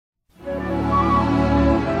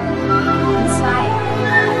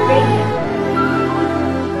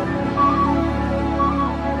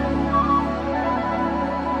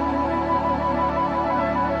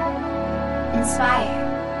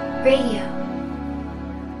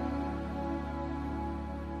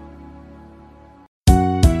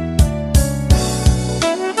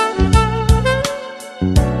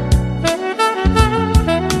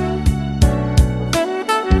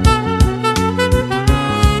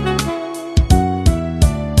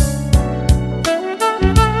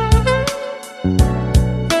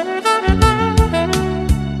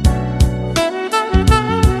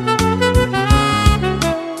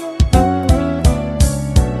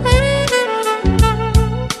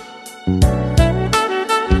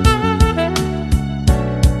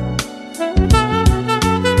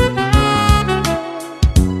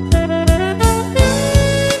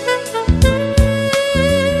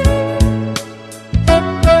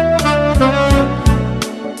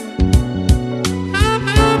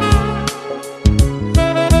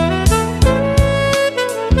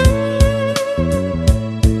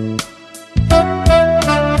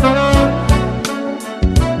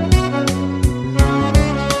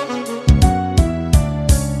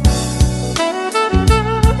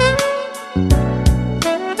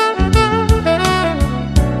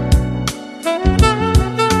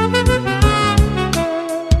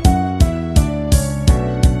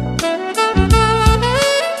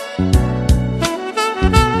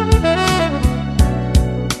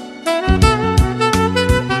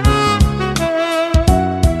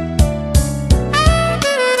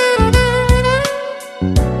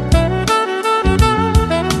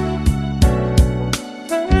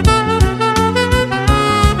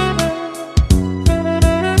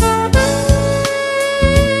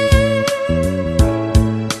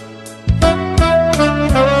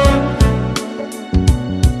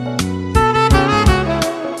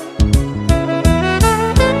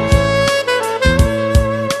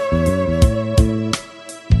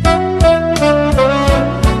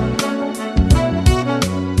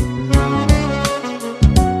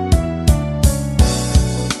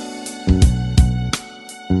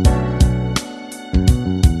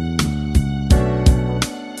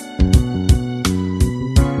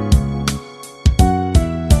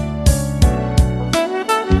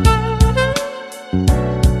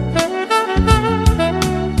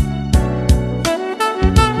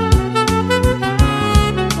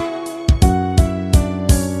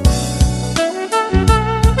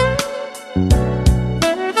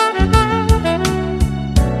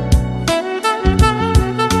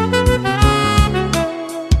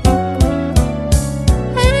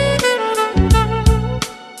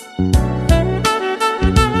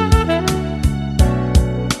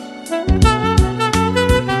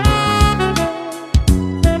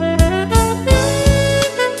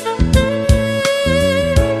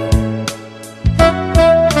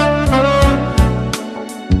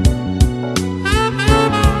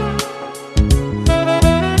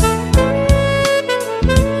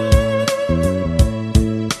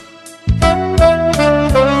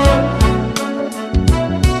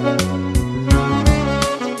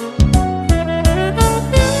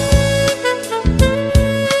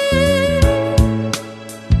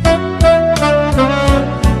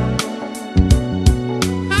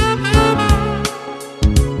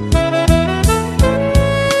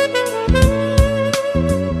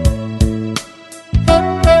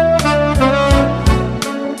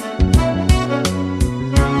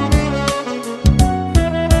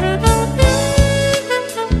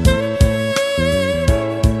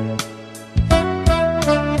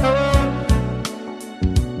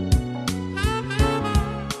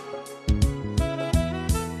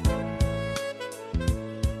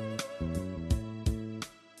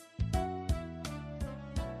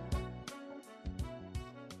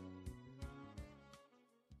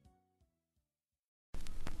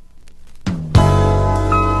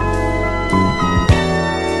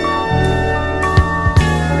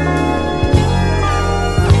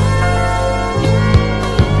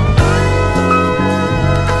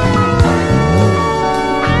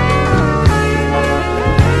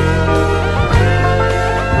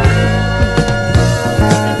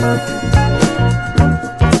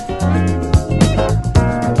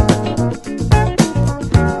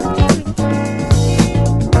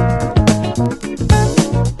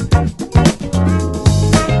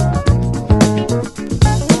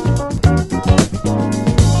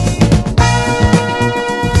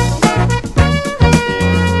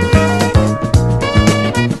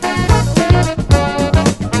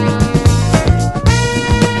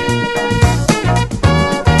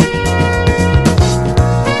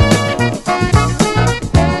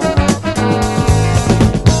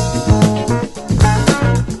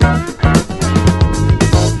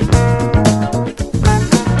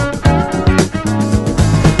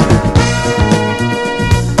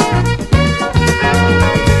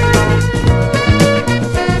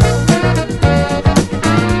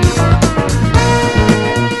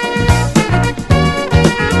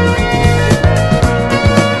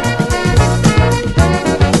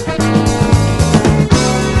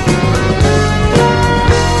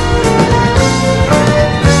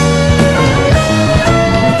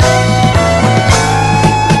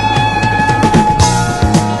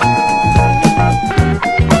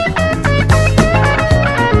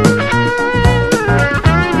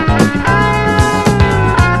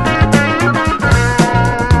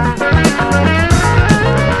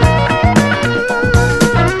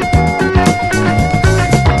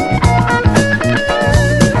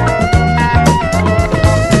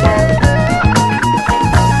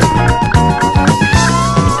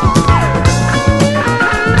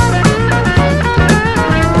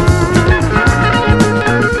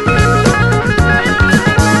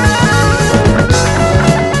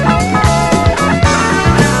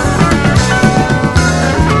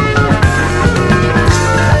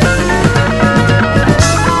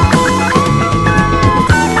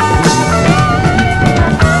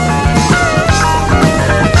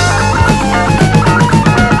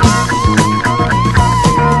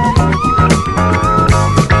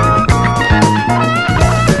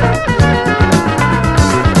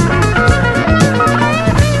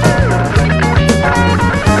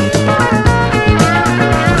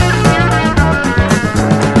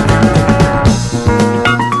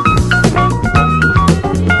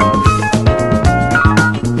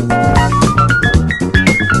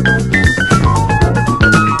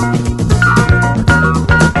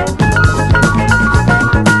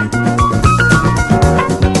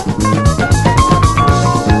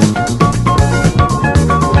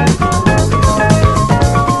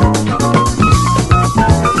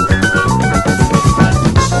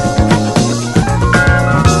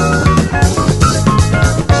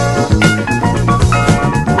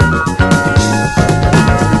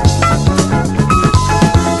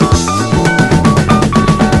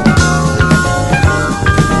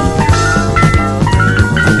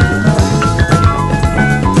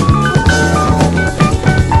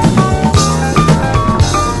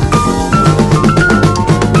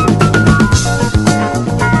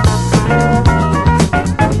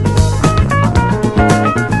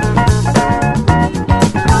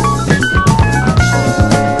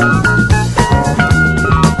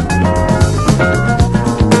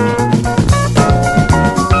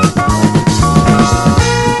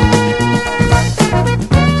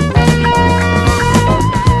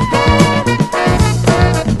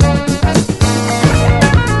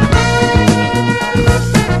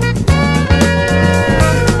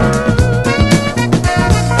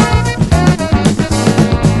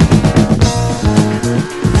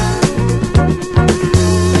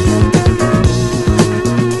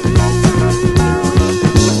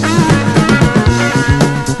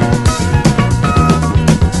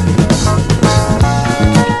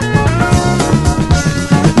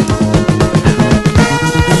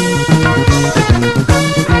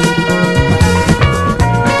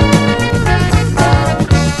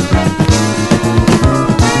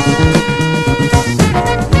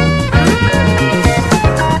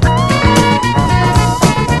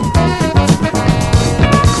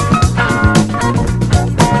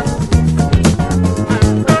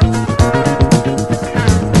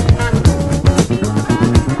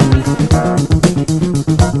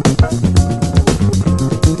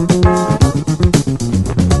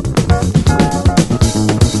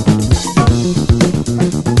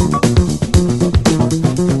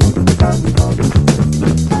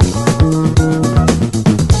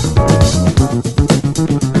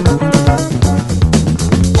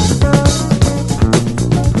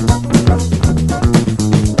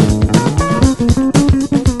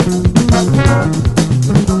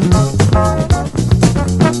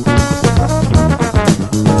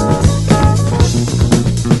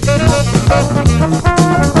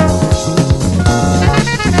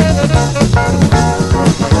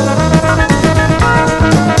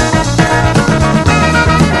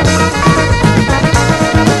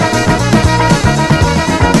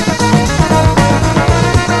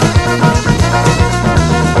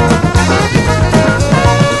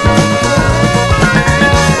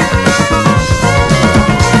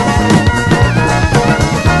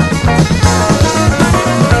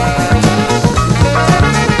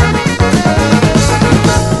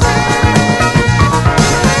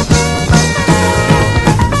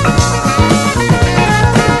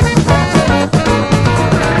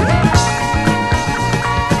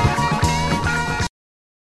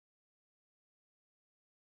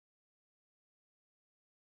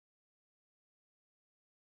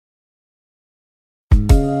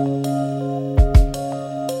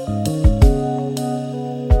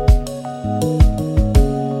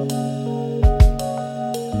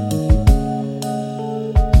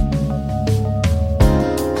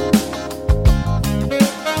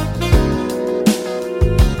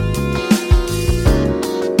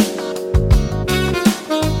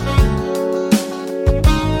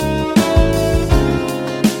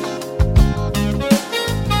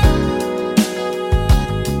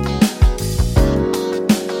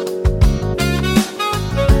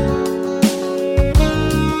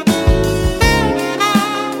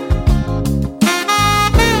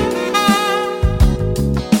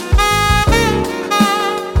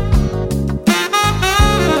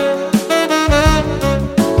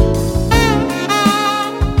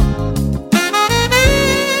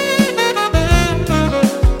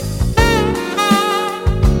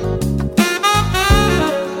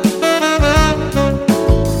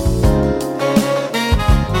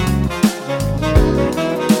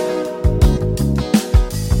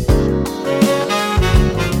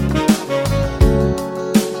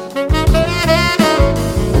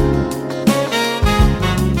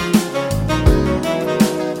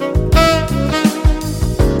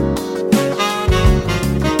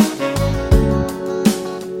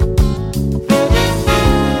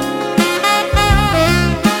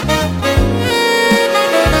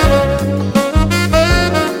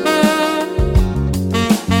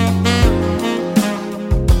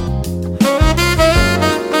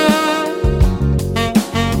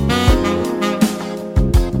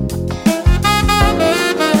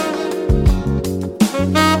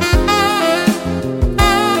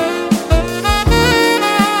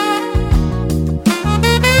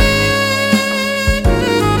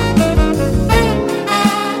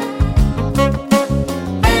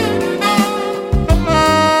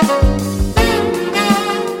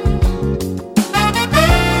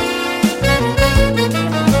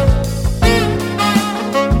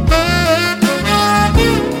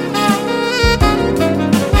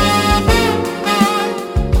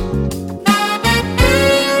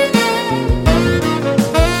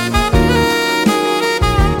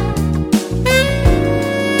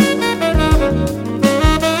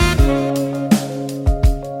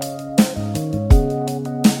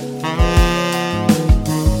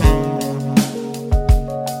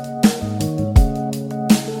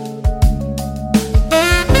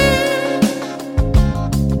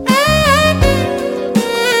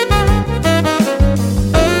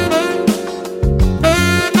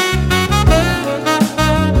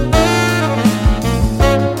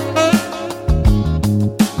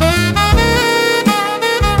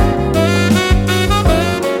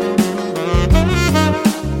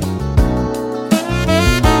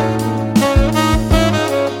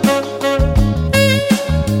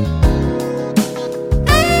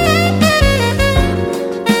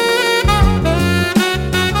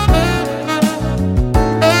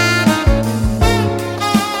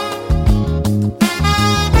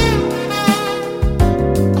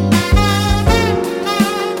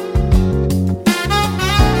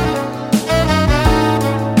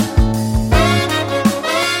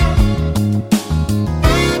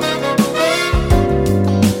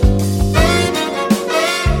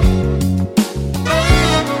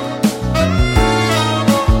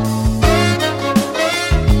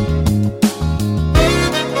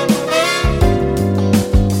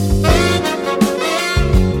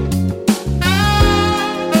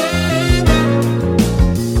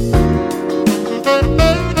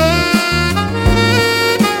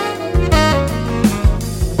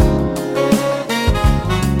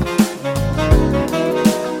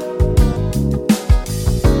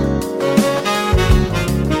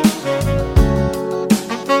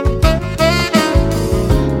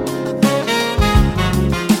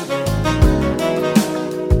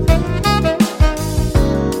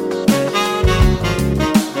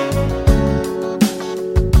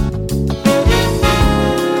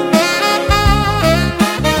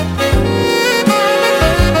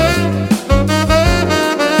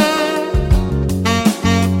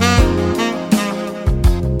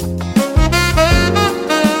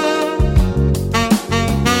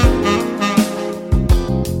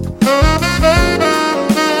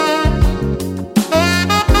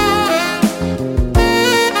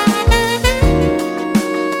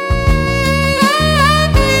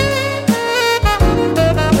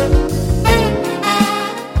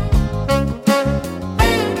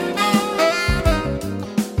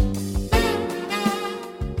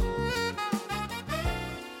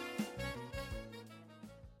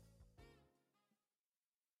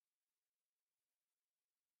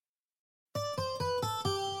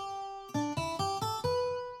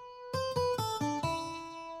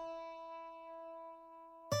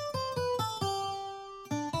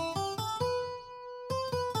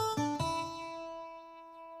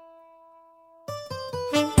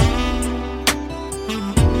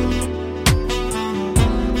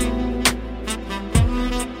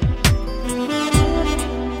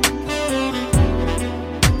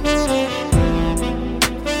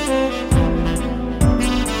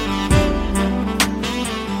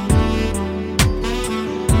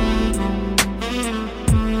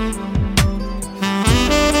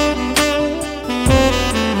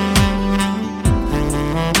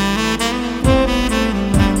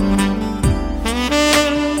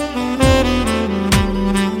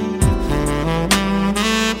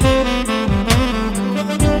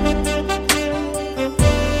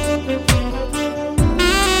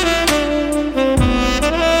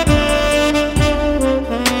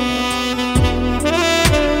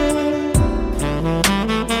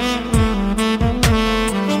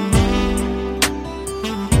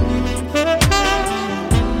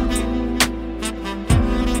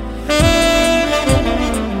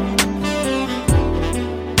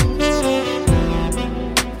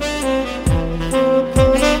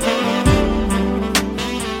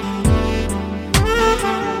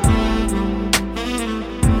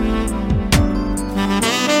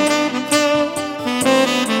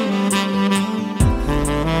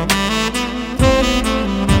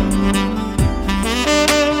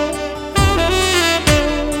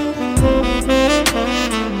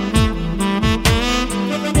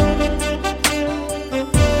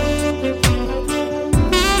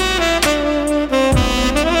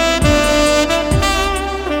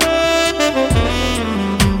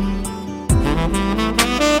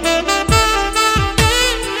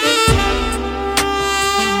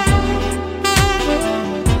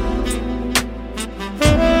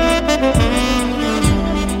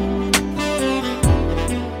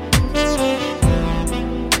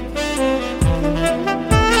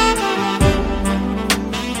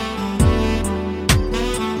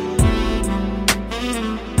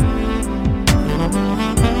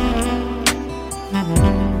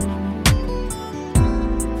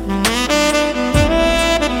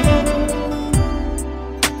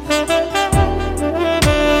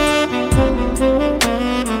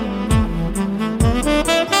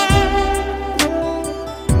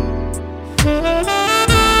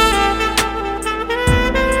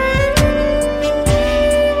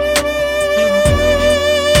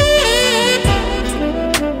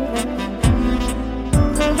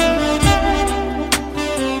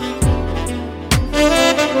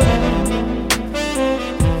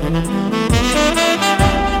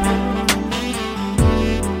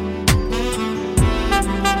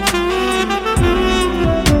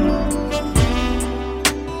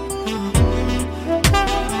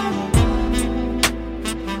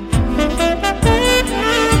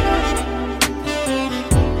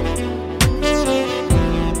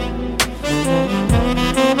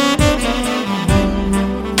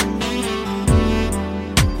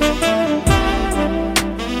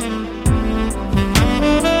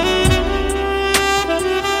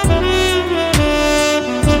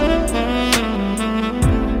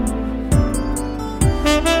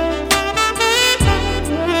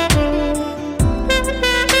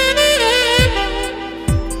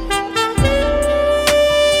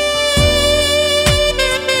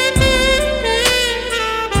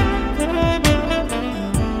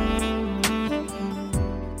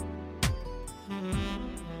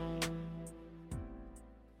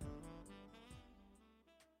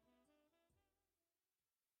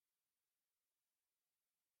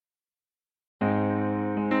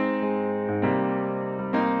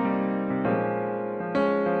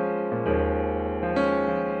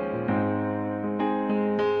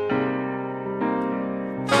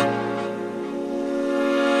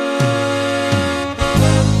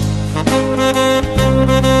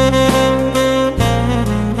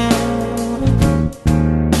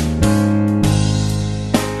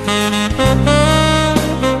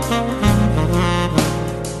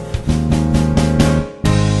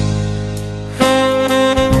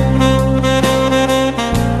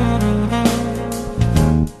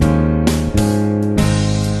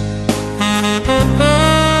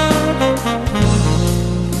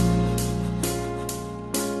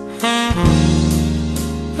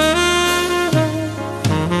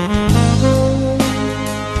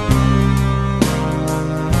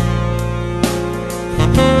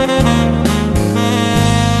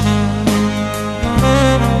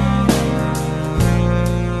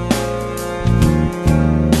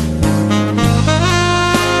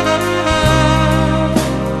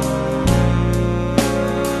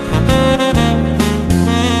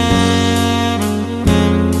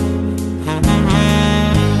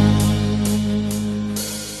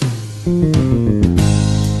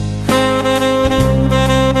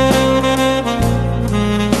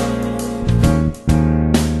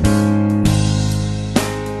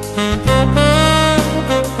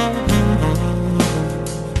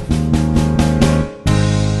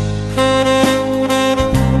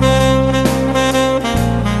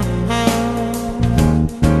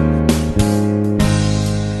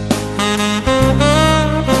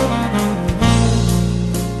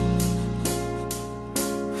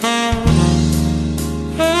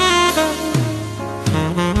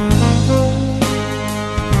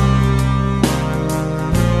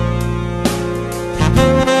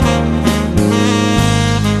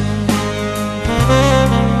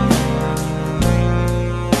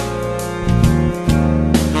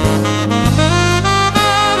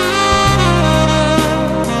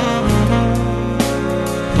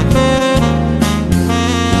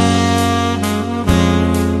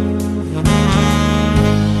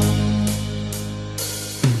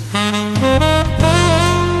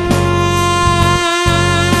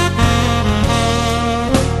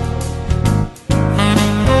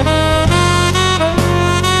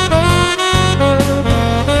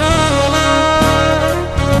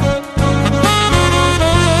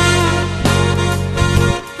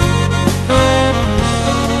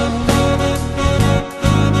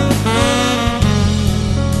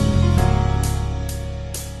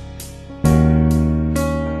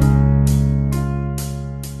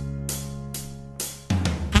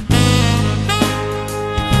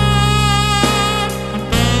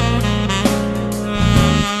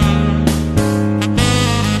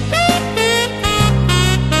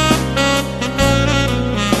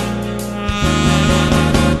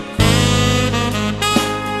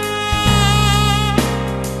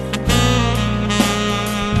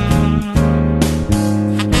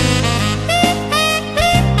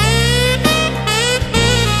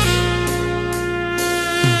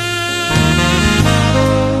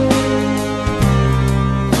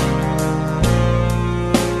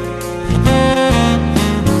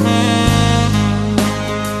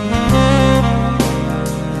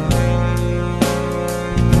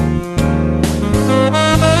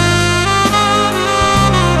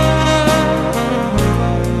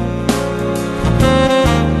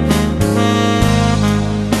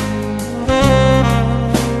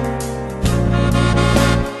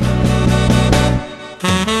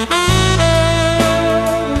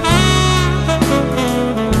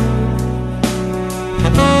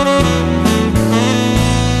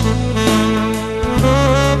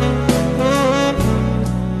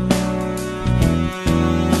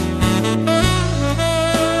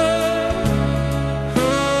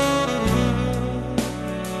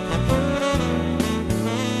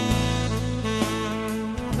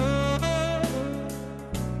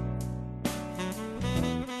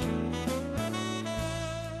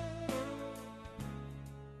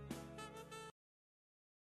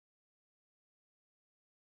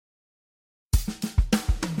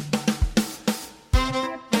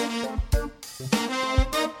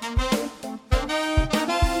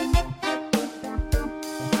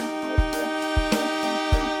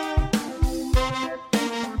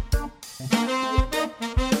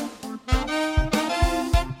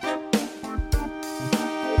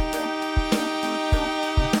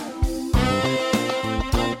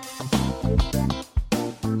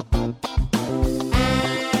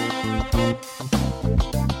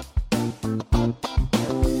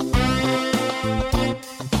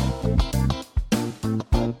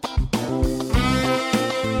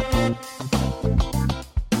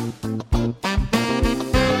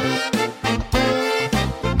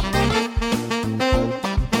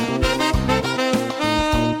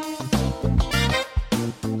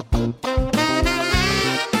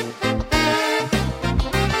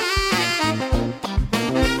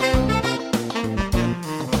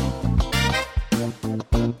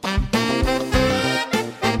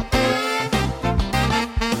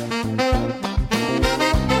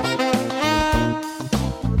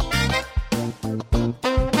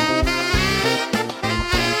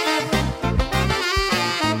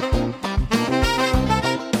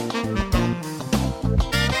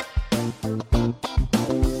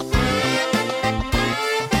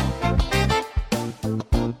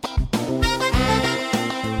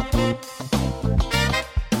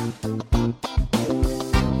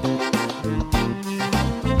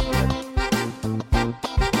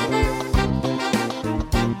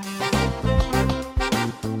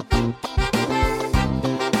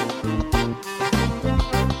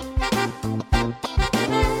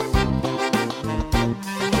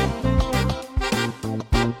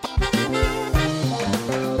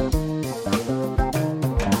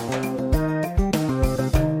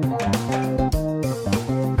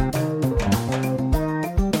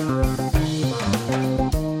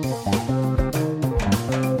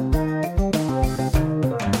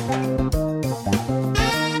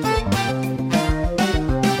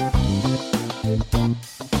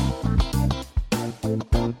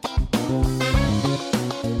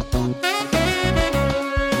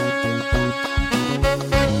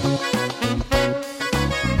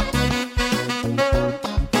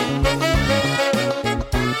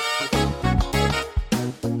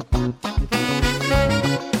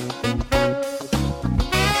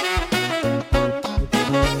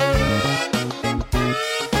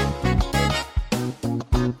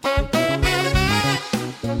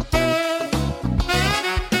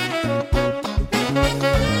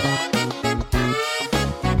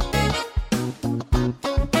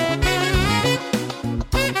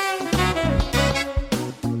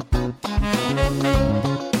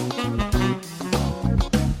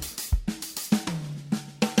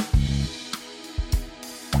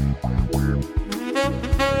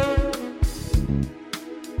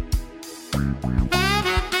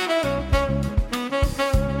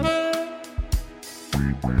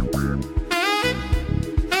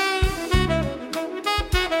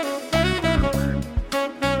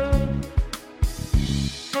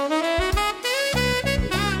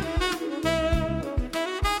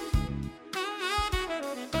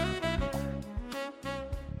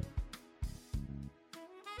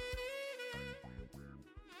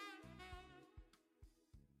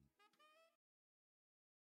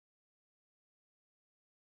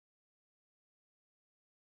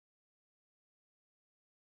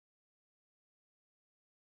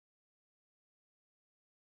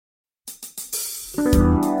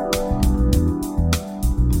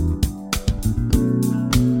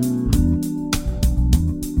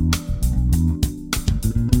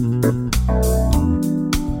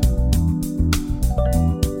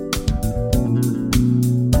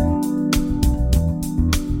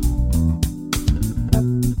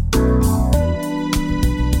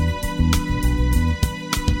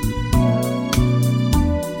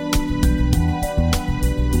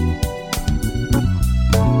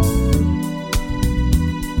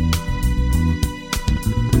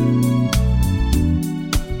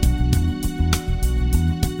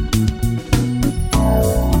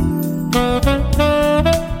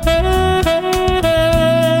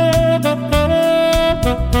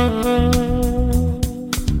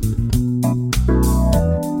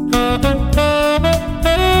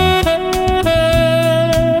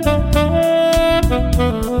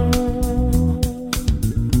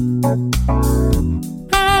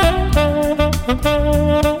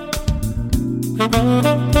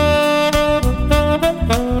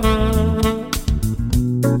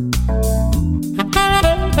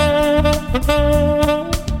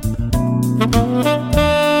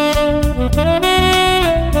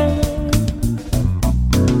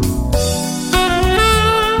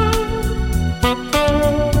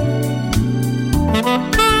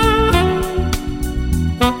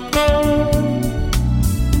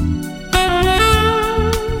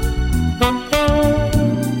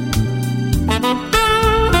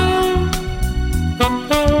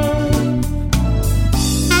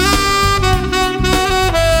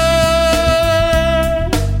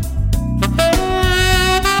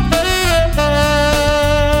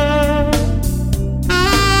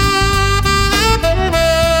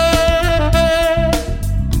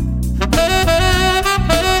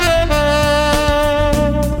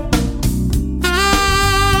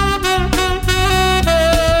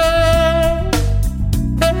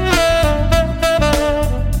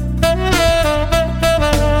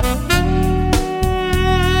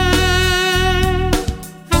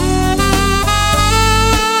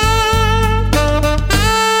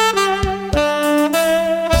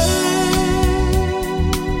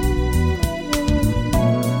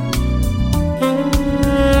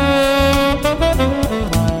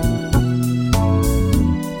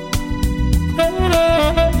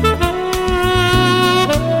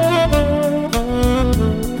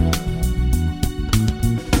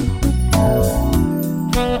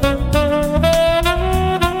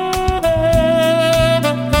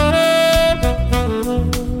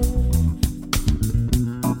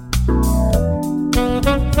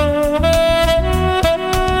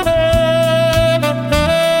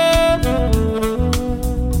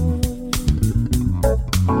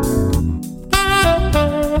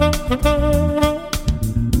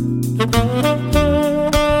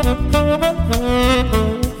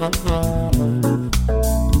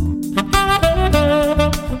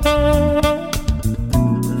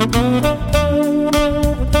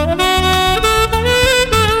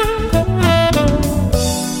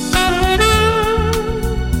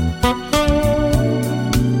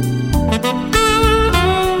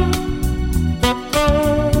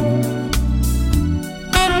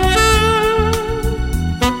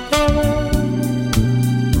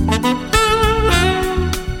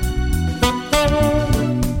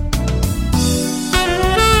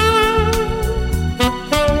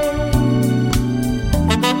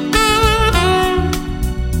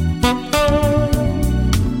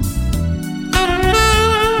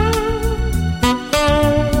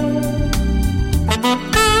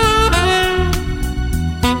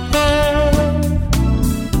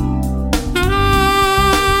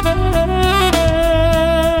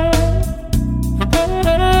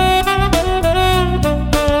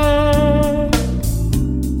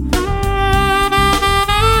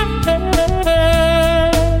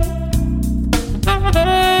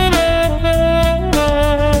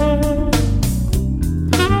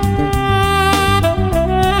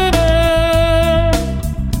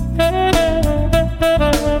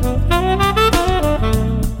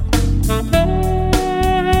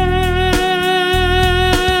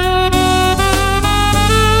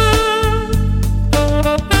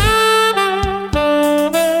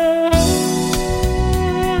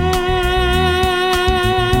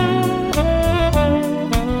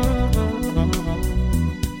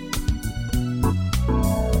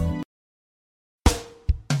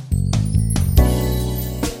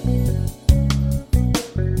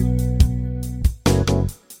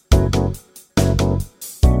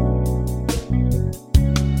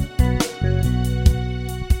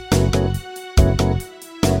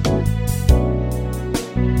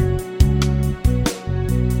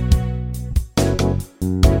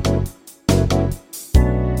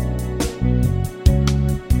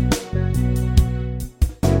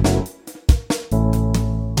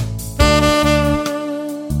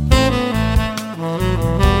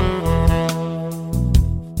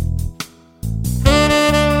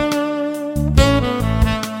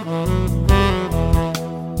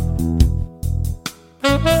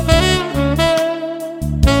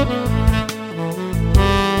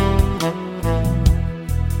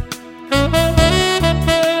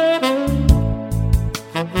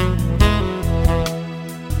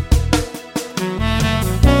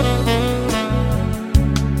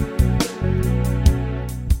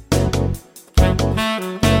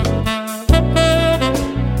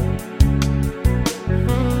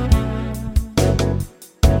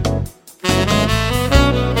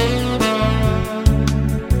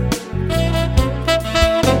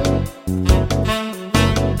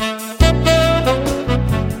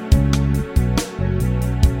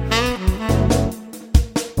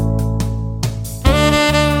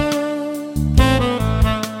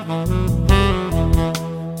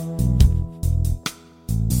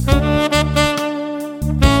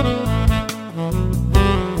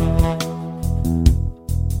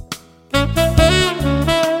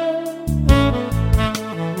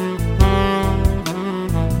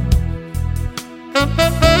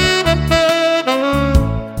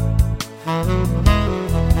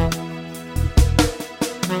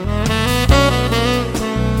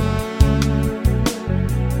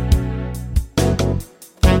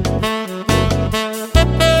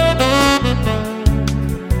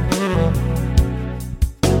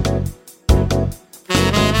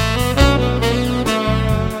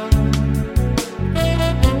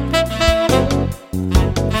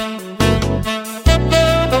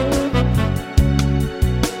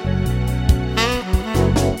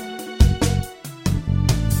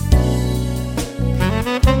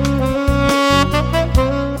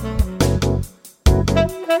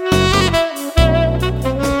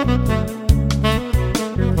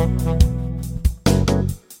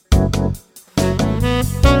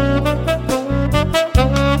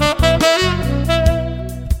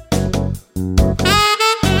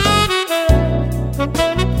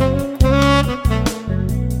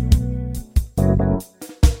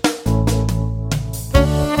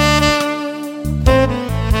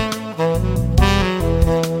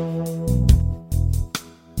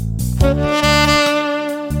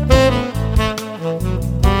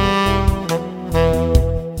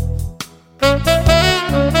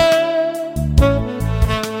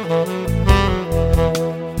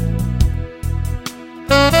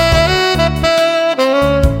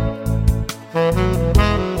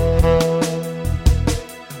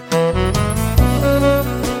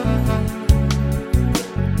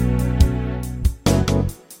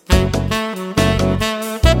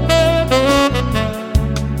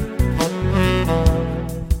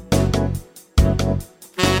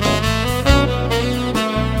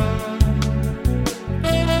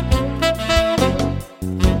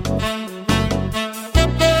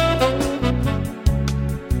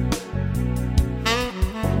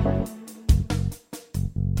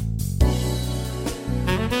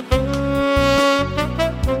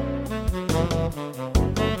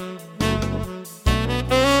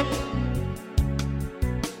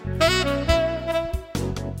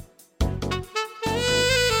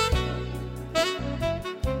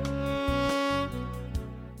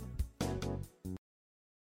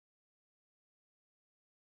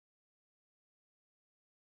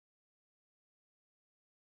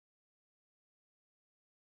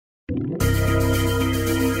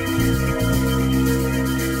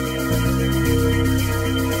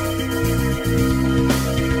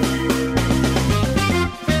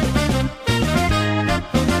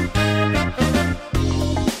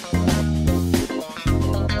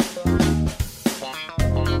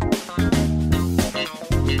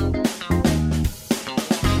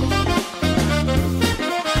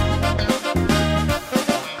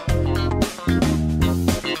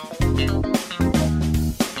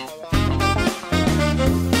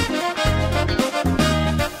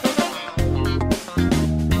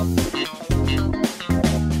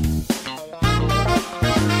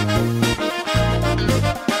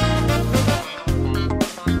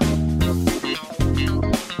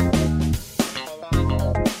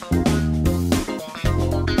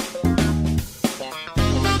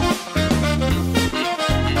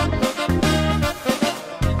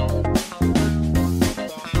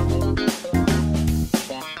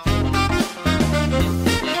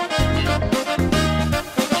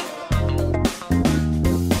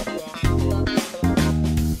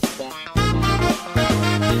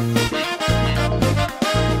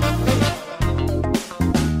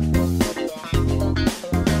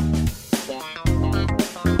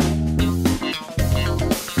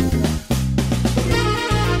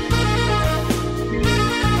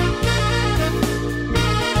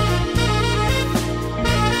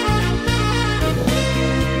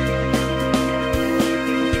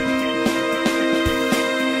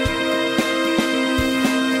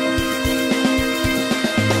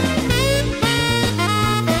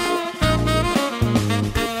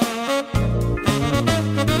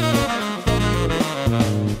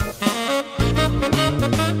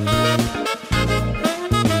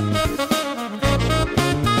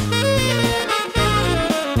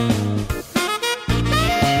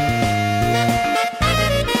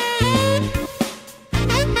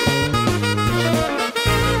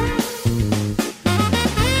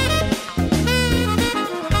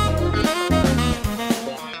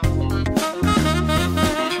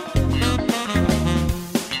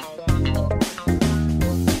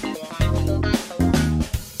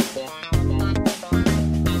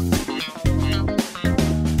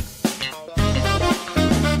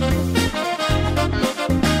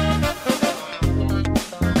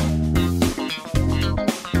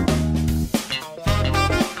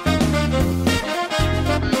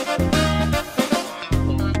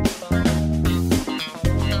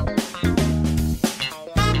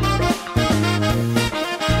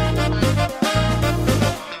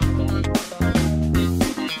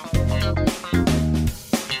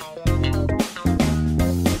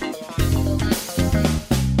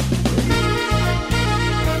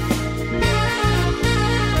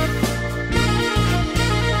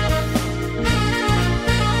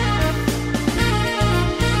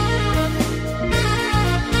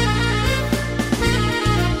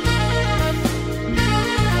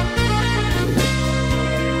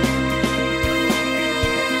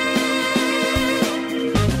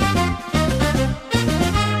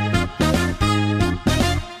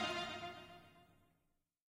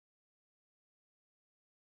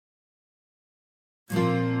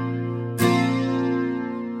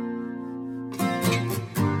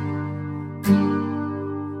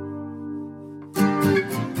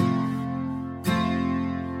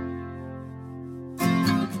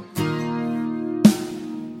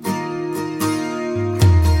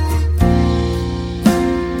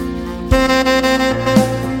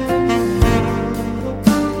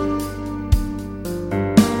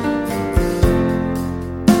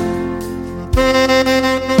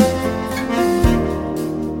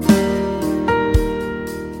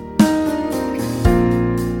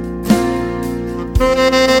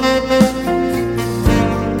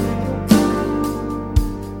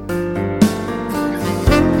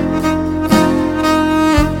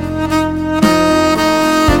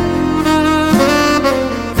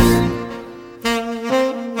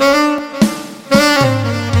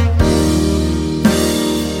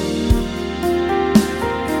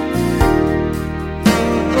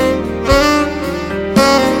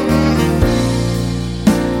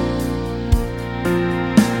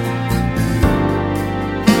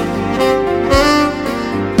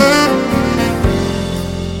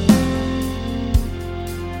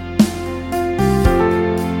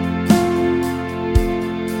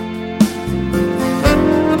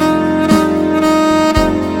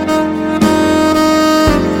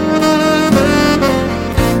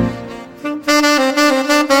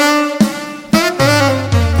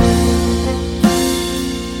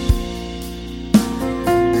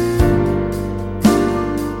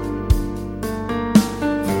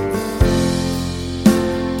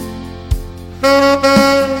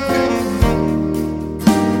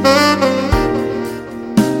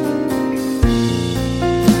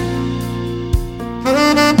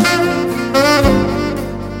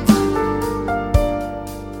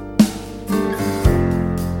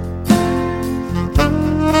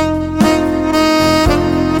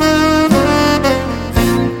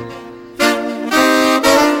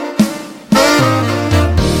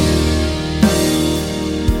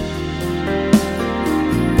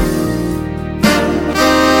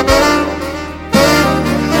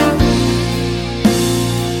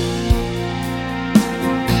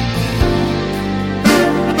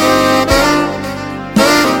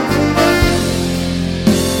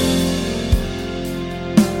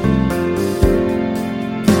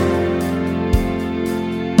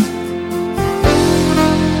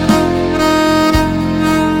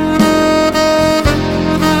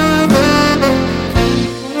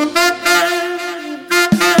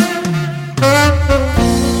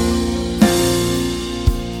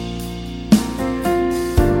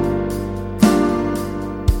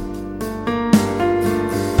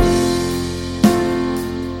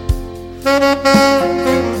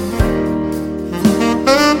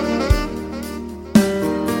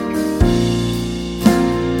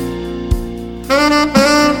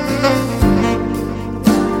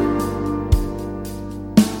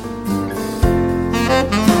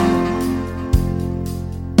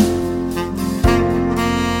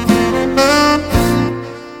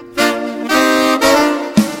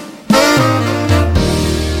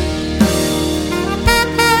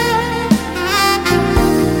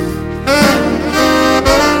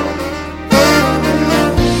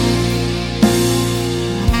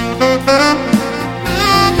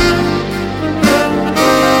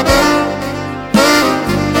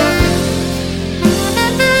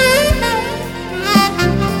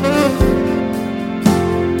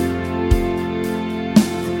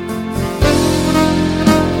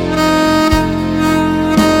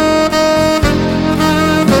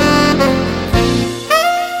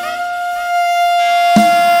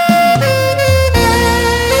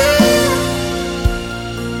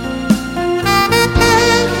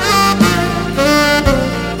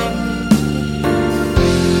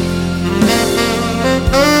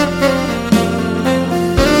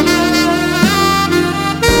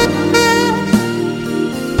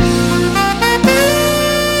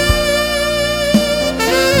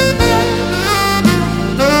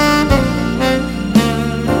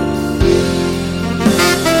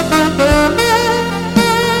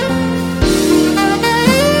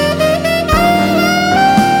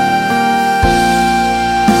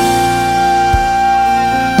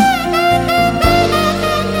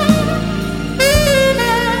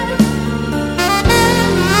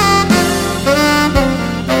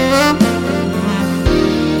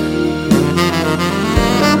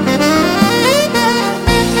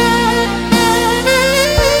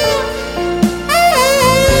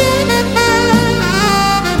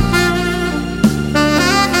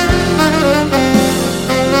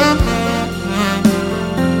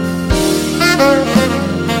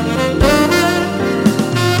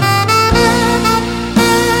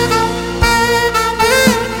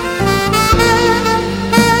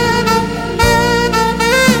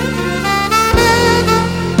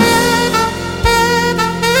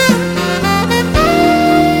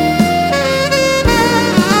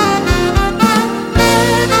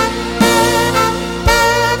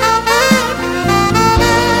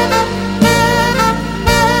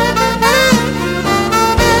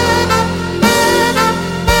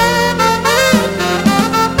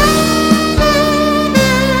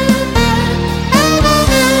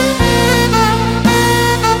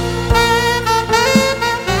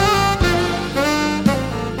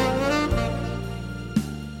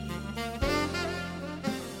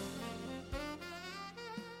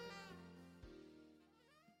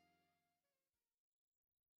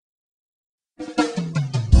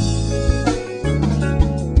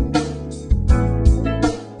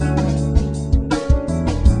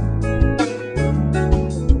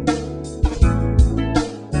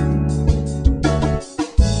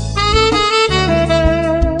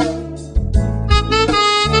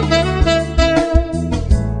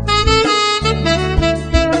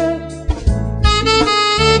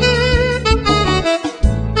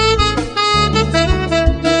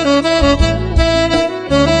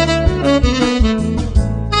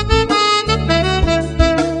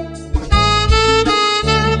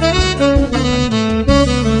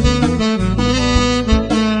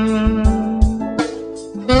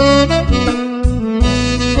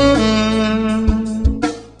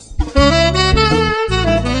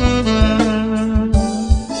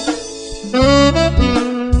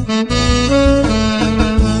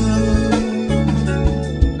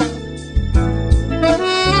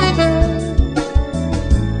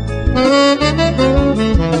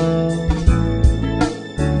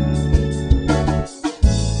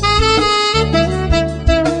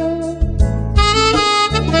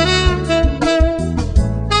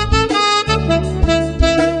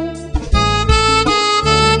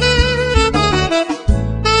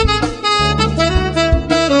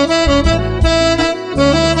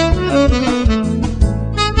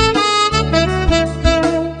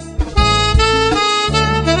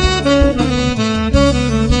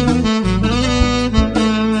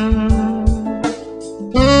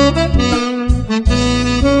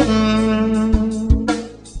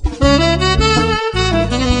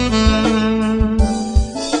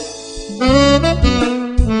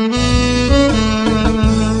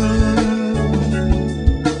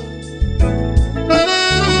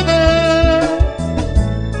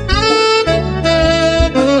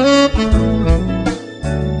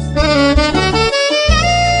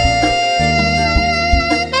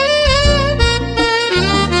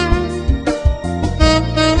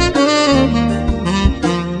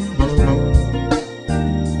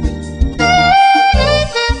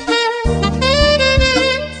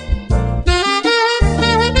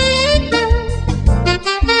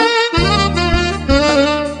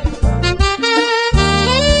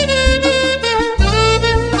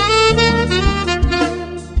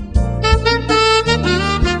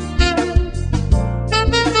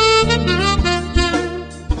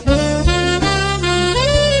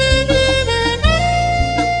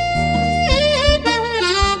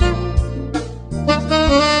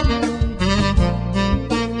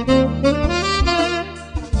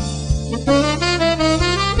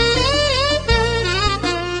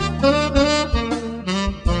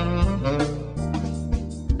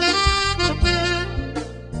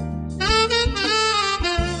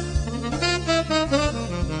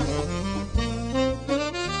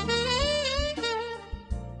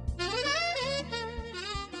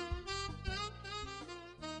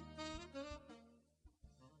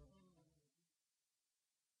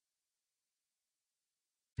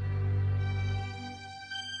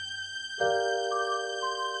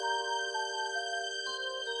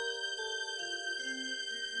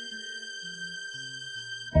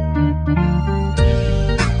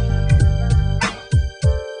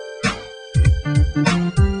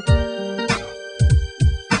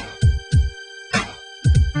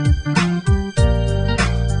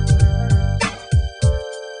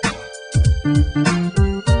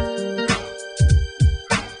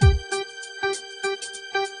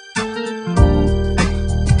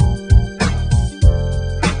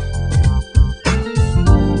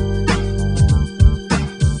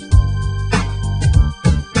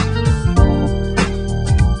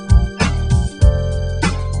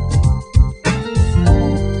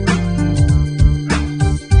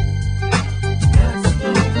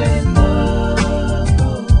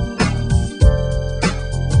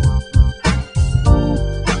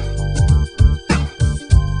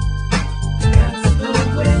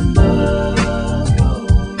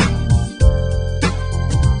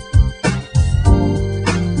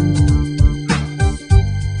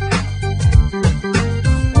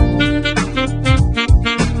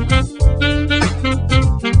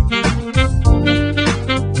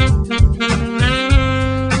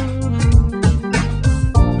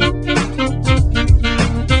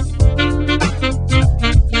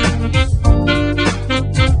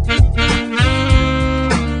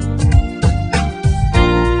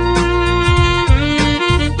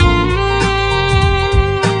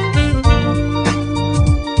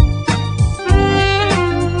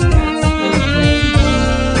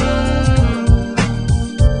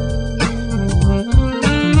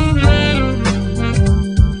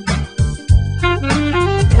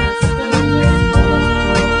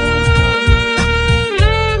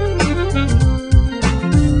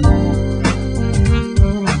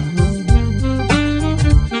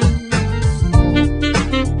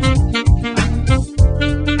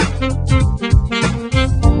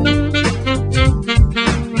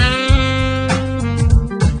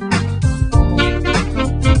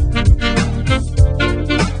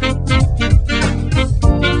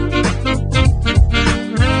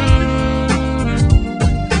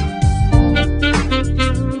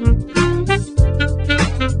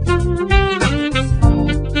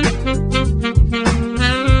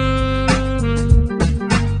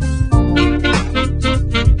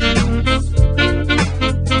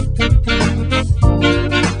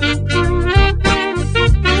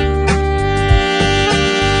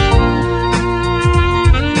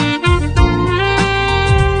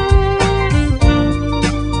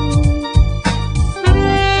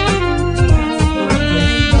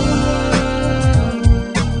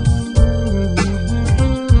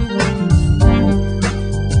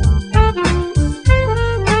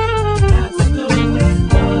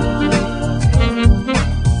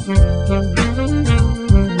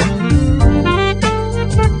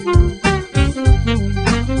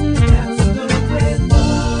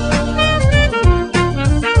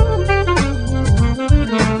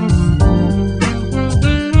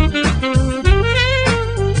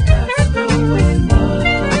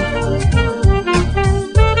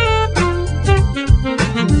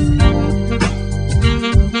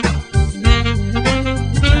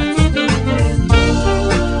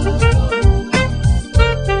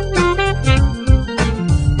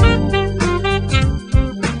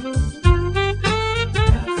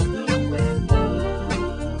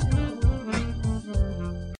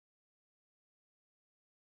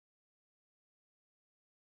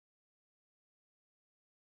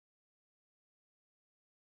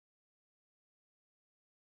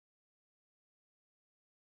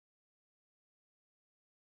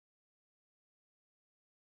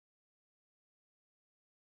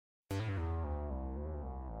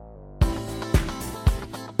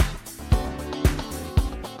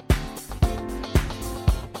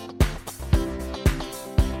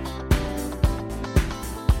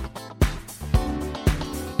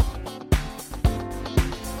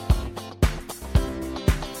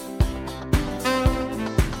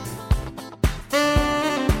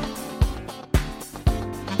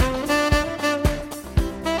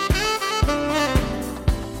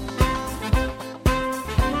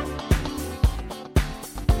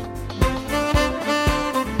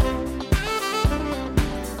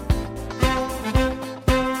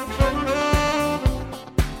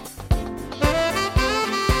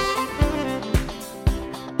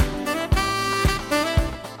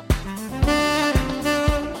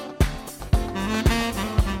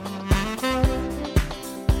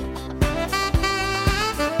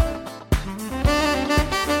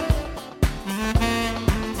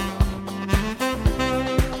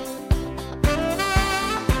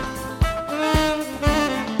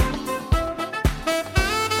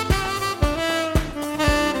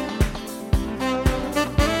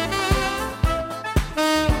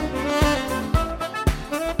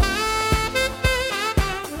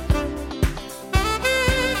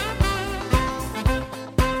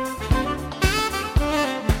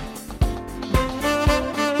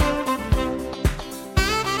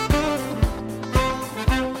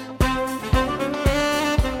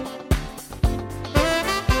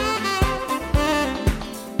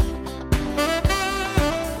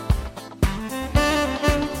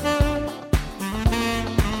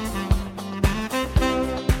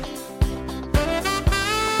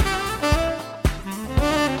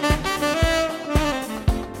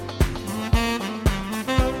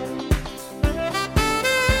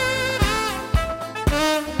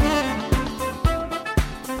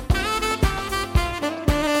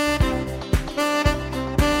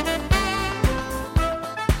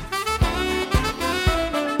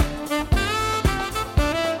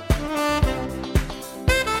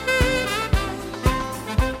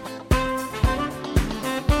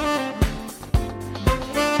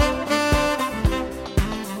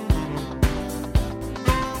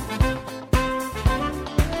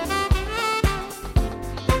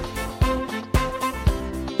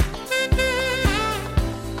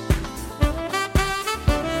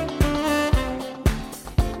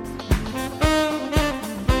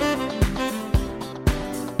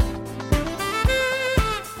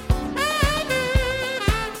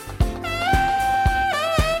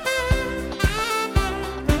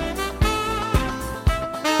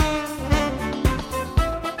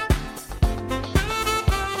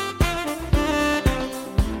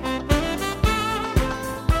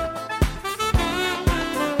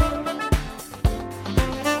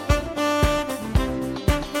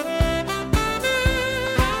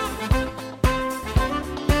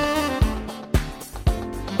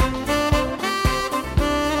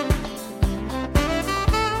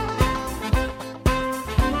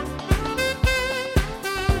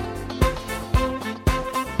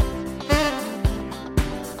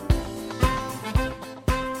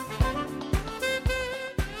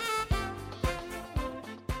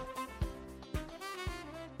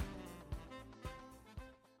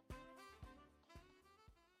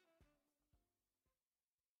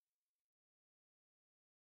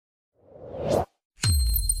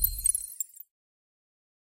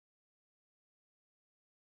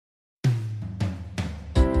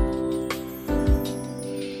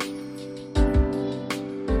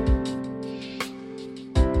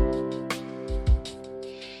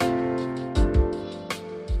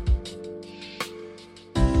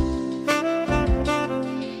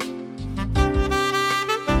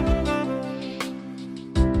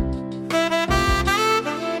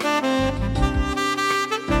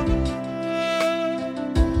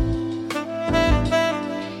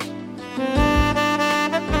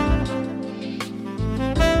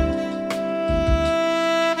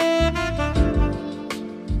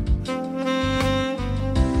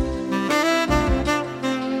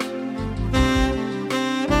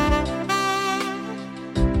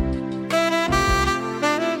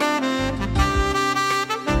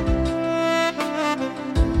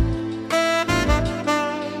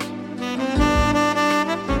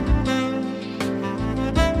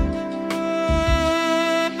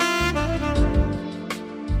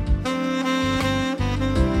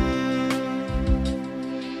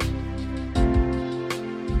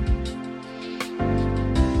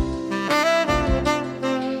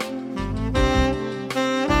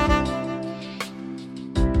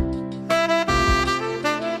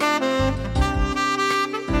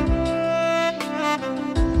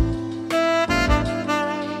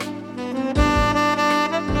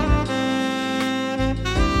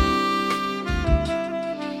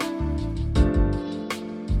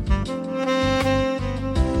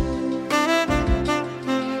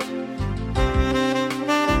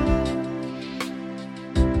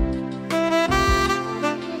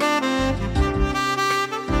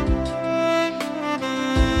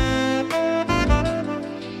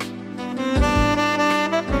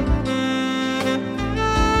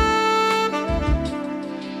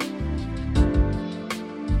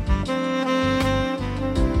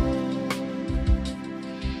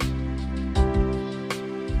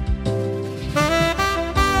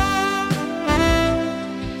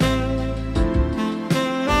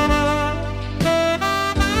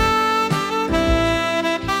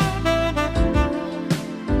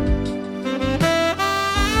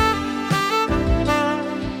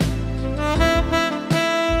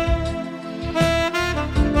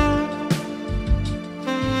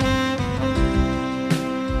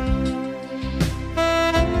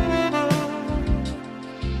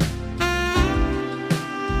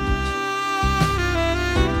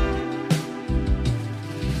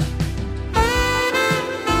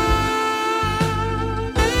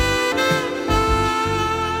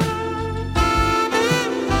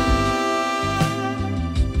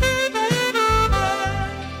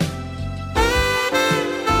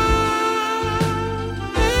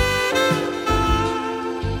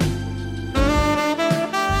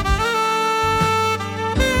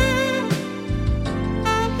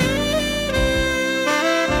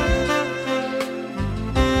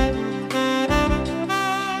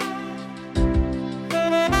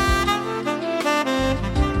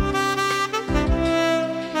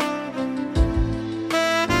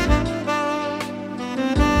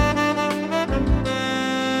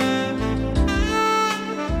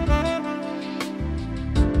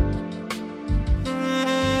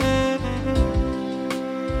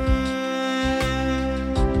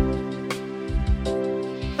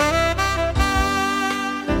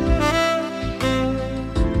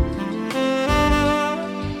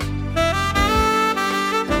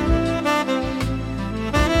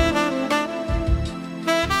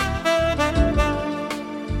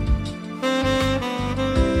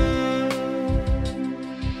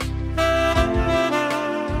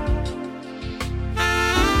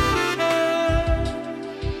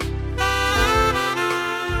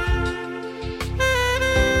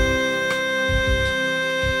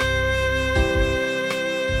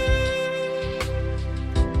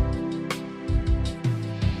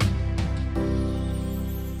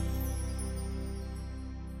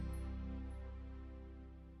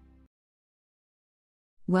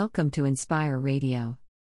Welcome to Enspire Radio,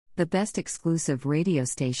 the best exclusive radio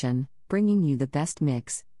station, bringing you the best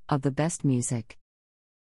mix of the best music.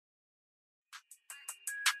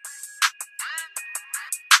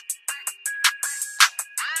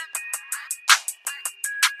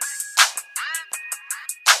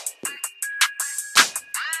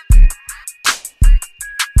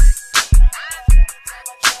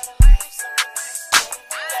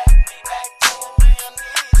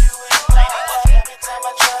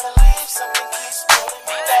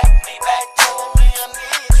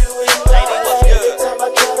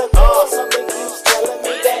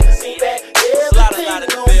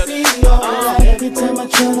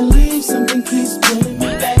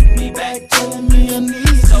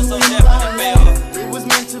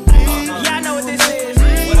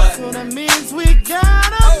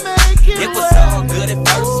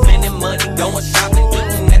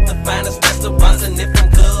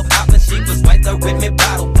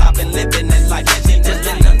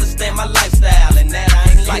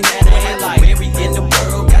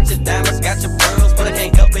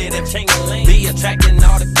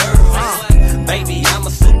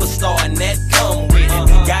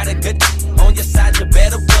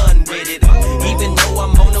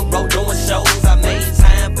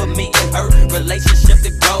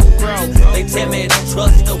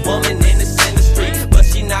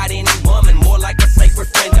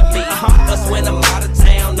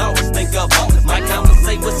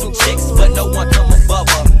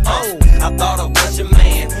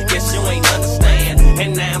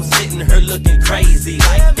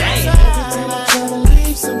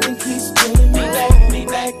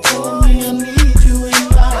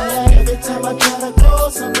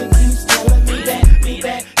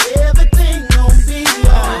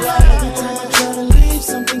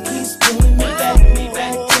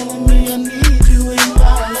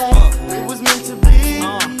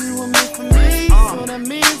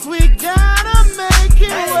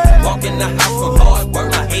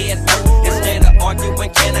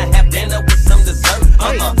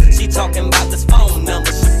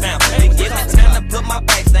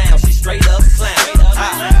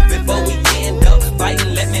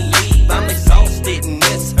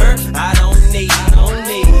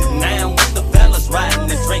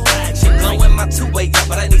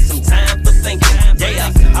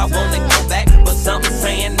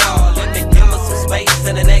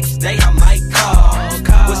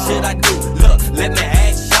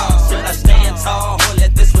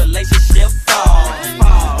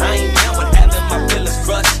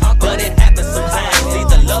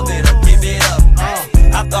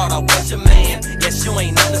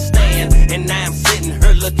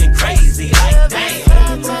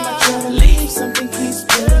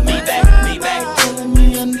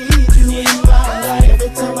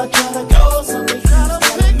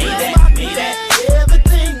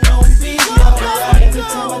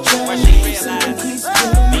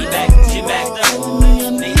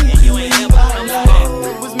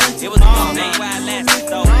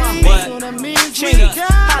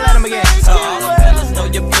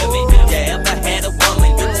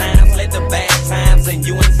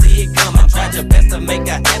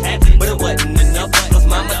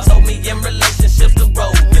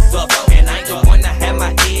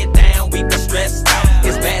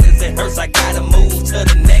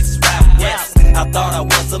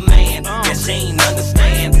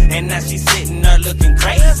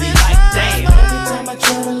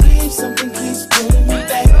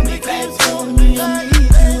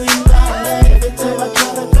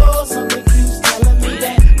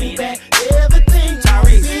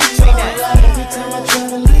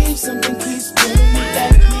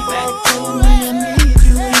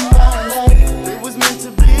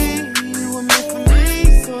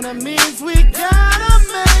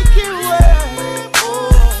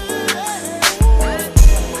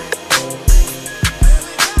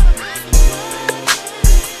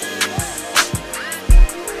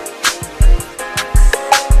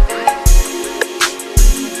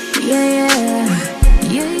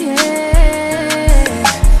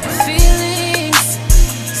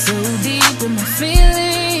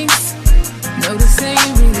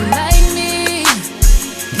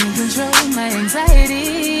 Control my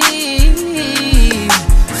anxiety.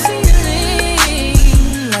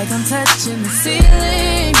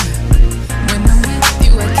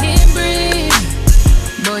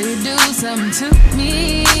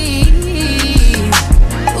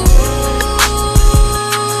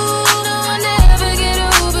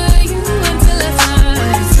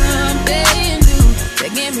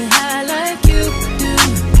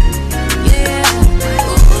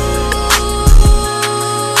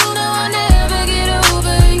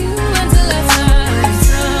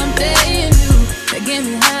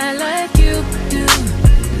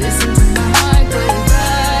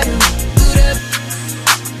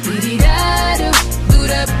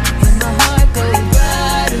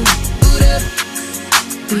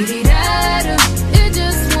 Beat-it-da-do, it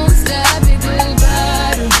just won't stop. It go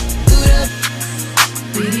bottom, boot up.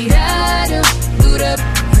 Beat-it-da-do, boot up.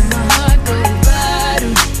 And my heart go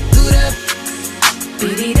bottom, boot up.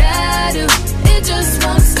 Beat-it-da-do, it just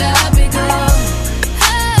won't stop. It go.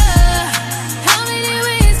 How many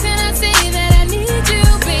ways can I say that I need you,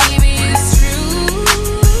 baby? It's true.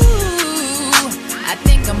 I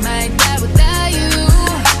think I might die without you.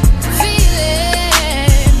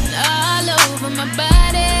 Feeling all over my body.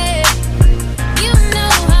 You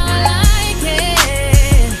know how I like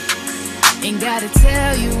it. Ain't gotta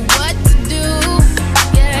tell you what to do.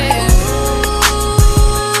 Yeah. Ooh,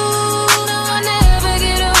 no, I'll never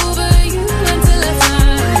get over you until I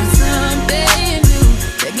find something new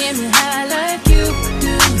that get me high like you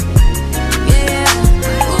do. Yeah.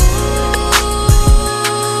 Ooh,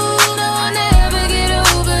 no, I'll never get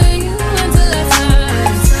over you until I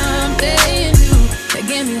find something new that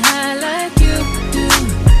get me high like you do.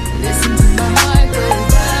 Listen to my heart go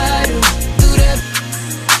bottom, boot up,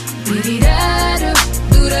 beat-it-da-do,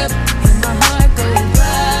 boot up, and my heart go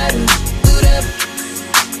bottom, boot up,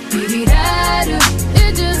 beat-it-da-do,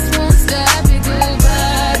 it just won't stop. It go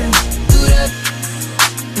bottom, boot up,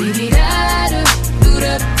 beat-it-da-do, boot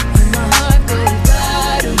up, and my heart go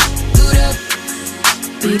bottom, boot up,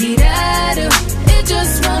 beat-it-da-do, it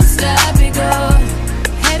just won't stop. It go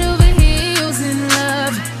head over heels in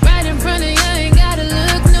love, right in front of you, ain't gotta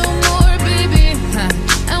look no more, baby.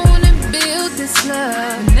 I wanna build this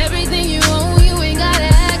love, and everything you own, you ain't gotta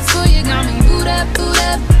ask for. You got me boot up, boot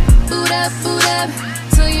up, boot up, boot up.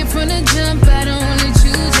 So you from the jump, I don't wanna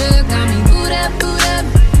choose you. Got me boot up, boot up,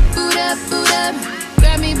 boot up, boot up.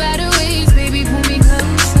 Grab me by the waist, baby, pull me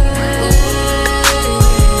closer.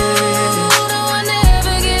 No, I'll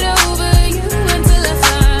never get over you until I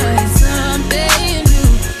find something new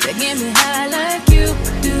that get me high like you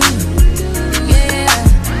do. Yeah.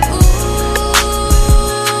 Ooh,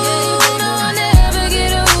 no, I'll never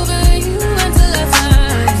get over you until I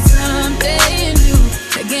find something new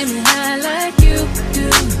that get me high like you do.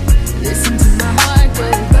 Listen to my heart go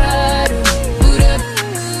bottom, boot up,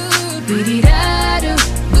 beat-it-da-do,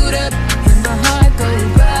 boot up, and my heart go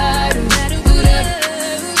bottom, boot up,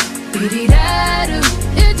 beat-it-da-do,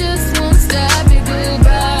 it just won't stop. It go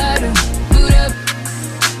bottom, boot up,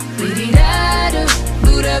 beat-it-da-do,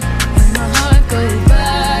 boot up, and my heart go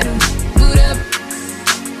bottom, boot up,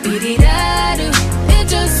 beat-it-da-do, it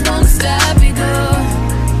just won't stop. It go.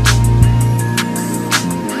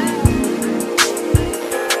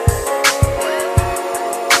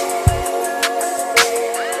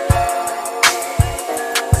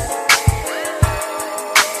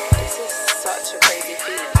 This is such a crazy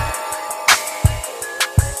feeling.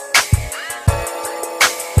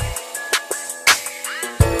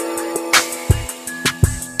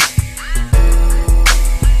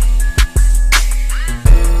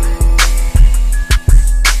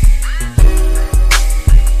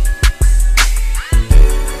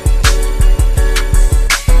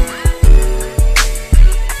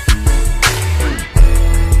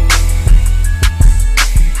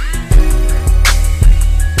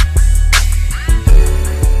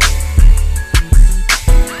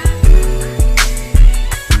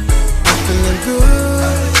 I'm feeling good,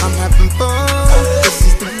 I'm having fun. This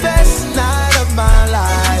is the best night of my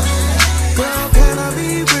life. Girl, can I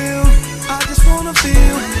be real? I just wanna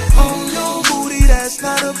feel on your booty, that's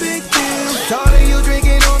not a big deal. Thought of you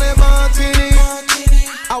drinking on that martini.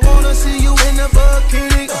 I wanna see you in the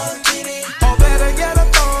bikini. Or better get a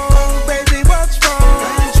phone, baby, what's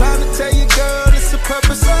wrong? Trying to tell you, girl, it's the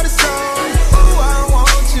purpose of the song. Ooh, I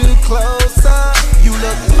want you closer. You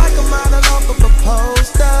look like a model off of a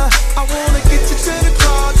poster. I wanna get you to the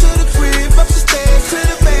car, to the crib, up the stairs, to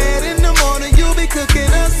the bed. In the morning, you'll be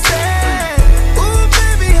cooking a set. Ooh,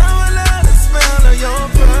 baby, how I love the smell of your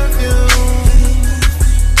perfume.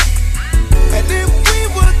 And if we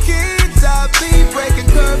were kids, I'd be breaking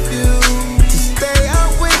curfew to stay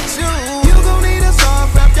out with you. You gon' need a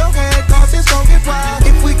soft, wrap your head, cause it's gon' get wild.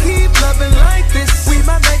 If we keep loving like this, we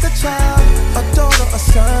might make a child, a daughter, a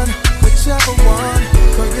son, whichever one.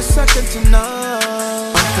 Girl, you're second to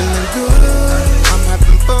none. I'm feeling good, I'm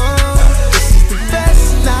having fun. This is the best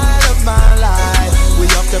night of my life. We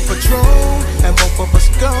off the patrol, and both of us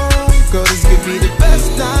gone. Girl, this could be the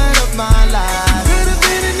best night of my life. Could have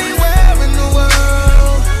been anywhere in the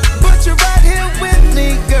world, but you're right here with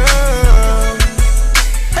me, girl.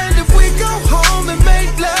 And if we go home and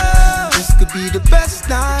make love, this could be the best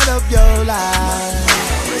night of your life.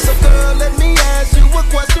 So girl, let me ask you a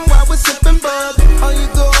question while we're sipping bud. Are you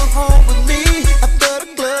going home with me after the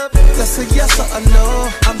club? That's a yes or a no.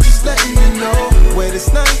 I'm just letting you know where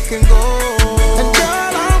this night can go. And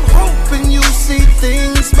girl, I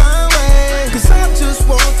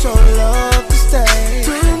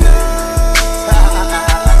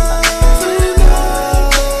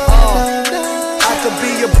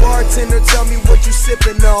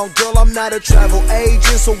I'm not a travel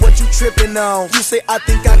agent, so what you tripping on? You say I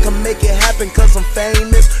think I can make it happen cause I'm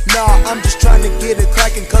famous. Nah, I'm just trying to get it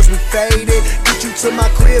cracking cause we faded. Get you to my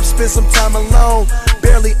crib, spend some time alone.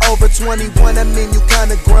 Barely over 21, I mean you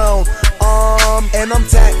kinda grown. And I'm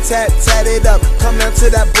tatted up. Come down to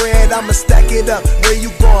that bread, I'ma stack it up. Where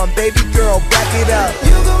you going, baby girl, back it up.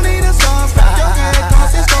 You gon' need a song, stop your head,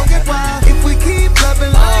 cause it's gon' get wild. If we keep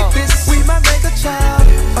loving like this, we might make a child,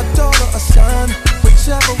 a daughter, a son,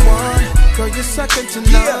 whichever one. Girl, you're second to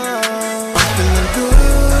none. Yeah. I'm feeling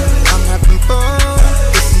good, I'm having fun.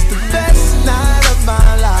 This is the best night of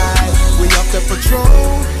my life. We off the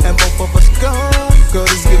patrol, and both of us gone. Girl,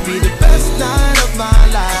 this could be the best night of my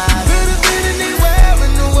life. Could have been anywhere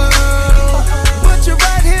in the world, but you're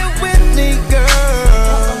right here with me,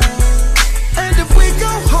 girl. And if we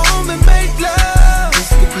go home and make love, this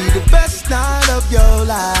could be the best night of your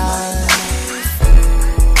life.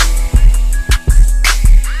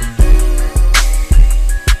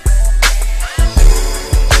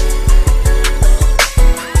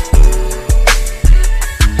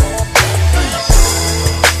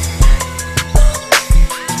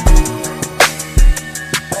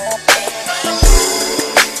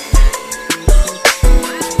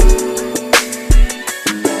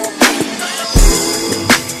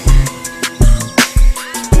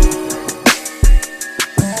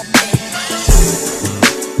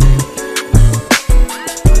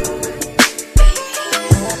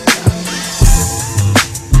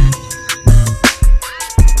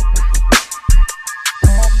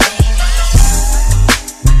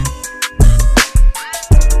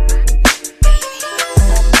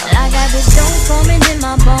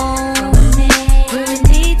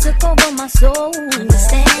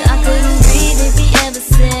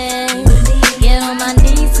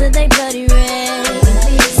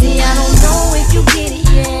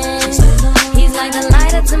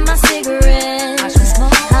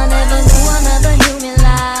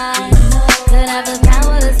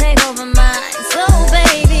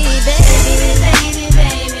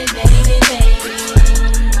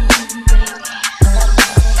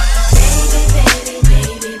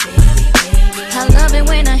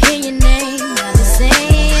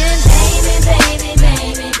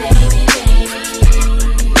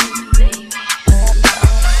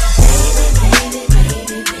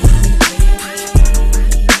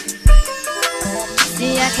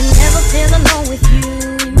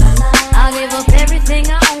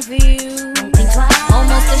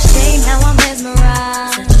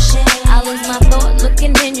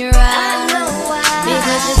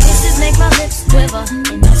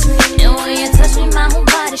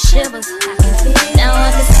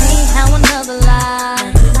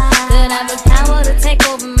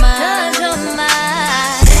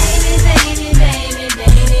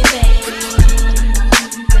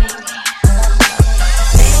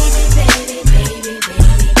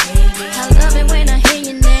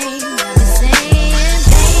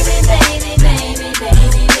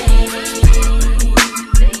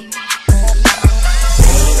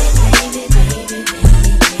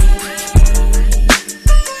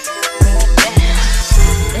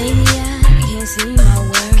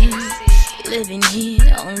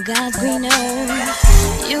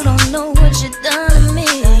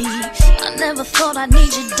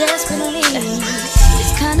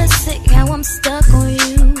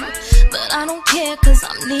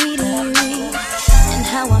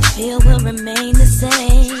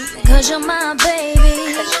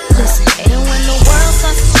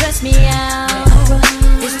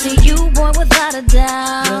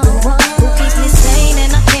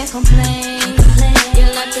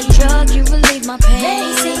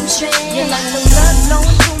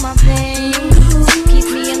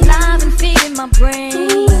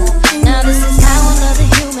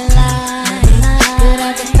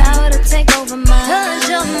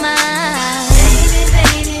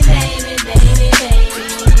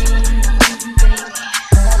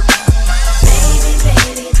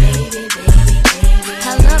 Baby,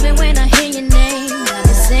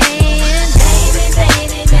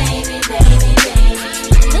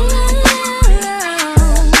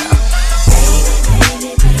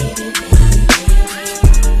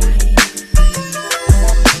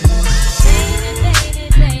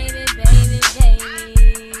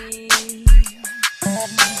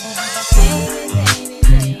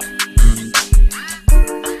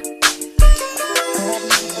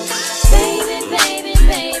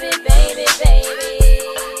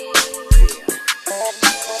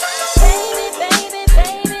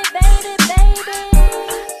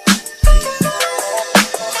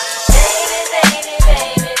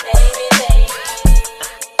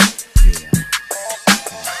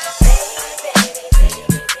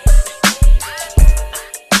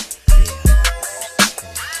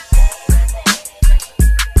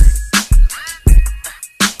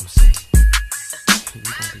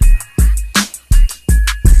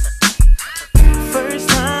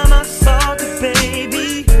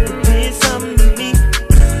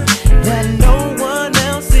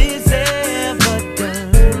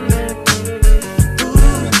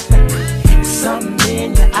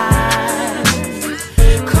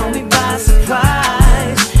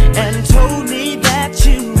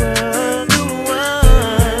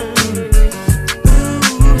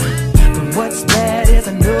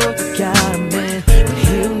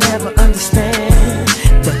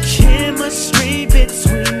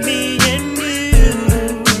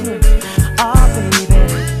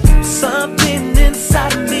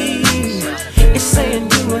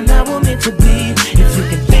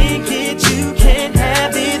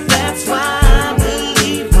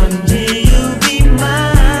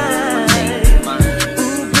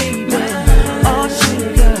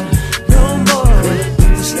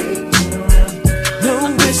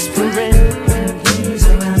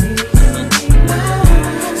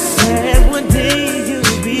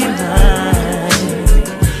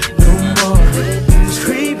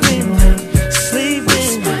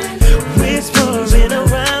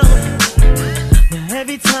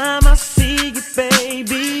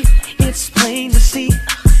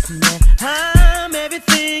 I'm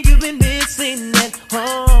everything you've been missing at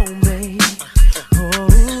home, babe.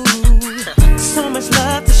 Oh, so much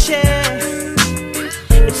love to share.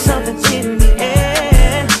 It's something in the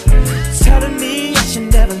air, telling me I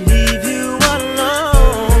should never leave you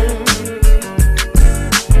alone.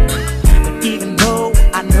 But even though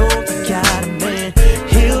I know you got a man,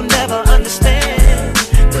 he'll never understand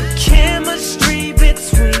the chemistry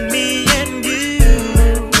between me and you.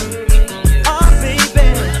 Oh baby,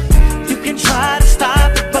 you can try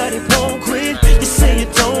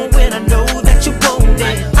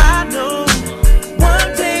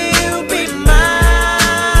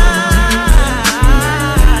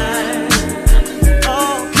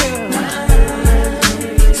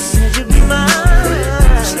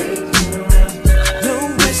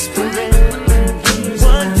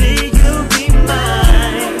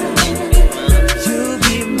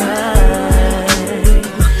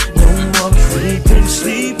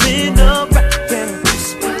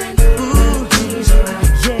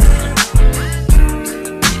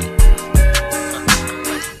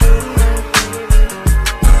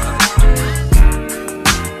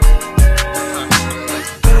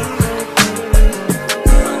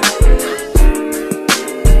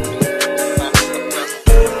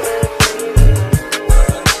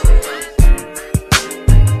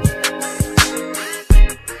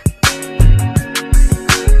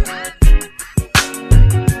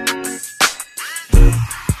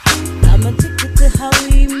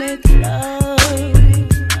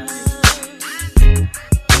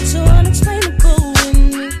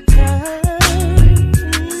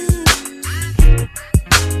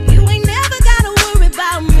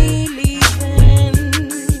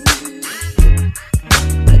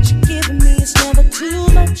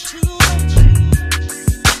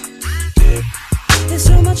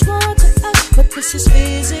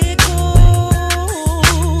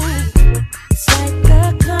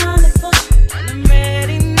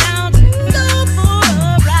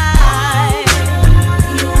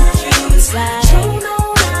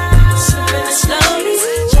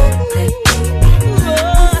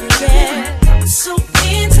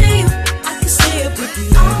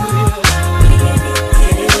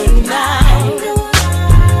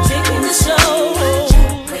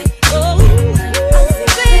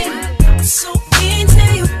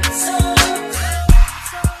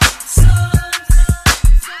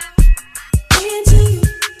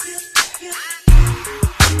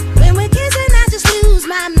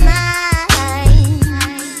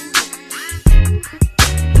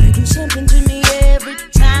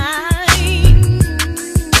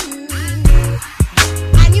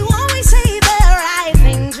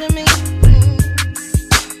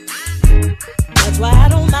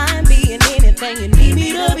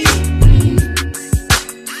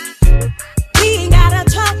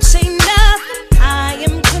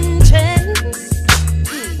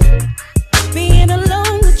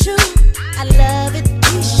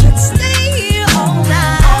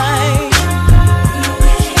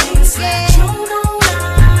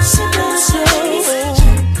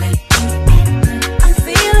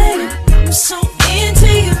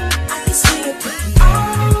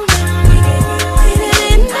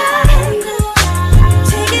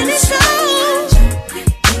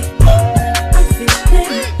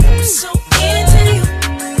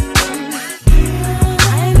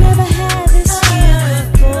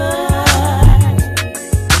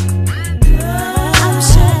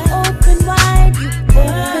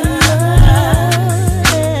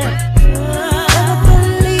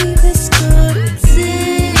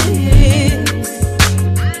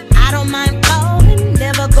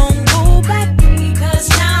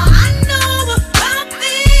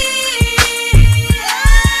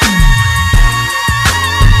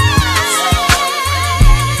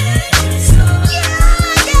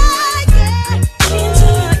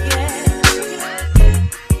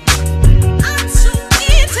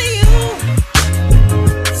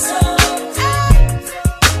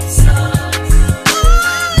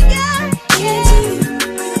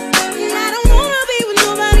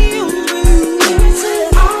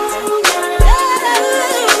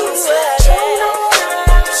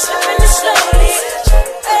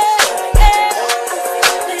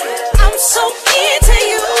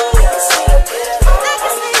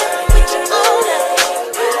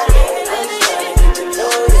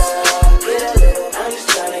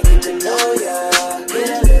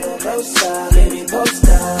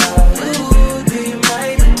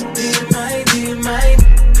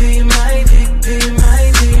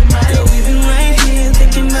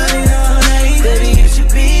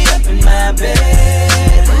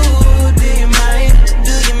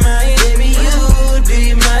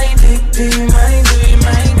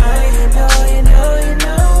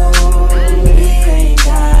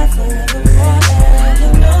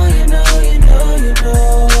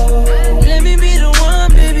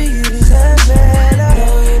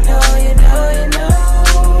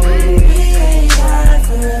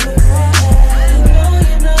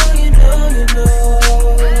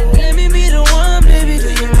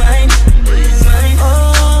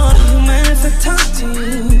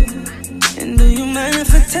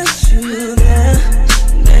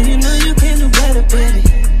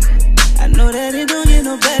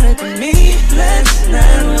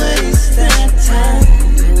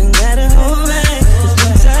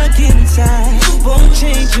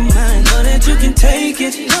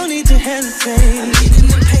hesitate. I'm getting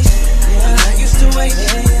impatient. Yeah, I used to wait.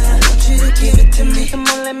 Yeah, I want you to give it to me. Come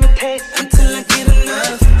on, let me taste until I get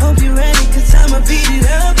enough. Hope you're ready, cause I'ma beat it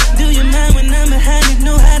up. Do you mind when I'm behind it?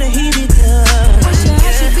 Know how to heat it up. I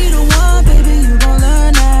should be the one, baby, you gon'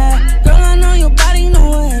 learn that. Girl, I know your body,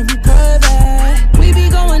 know every curve at. We be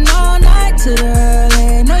going all night to the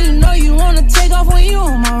early. Know you wanna take off when you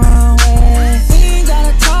on my runway. We ain't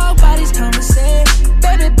gotta talk, bodies conversate.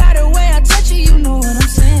 Baby, by the way I touch you, you know what I'm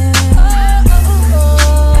saying.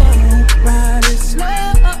 Ride it slow.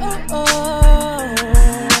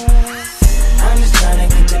 I'm just tryna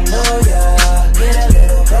get to know ya. Get a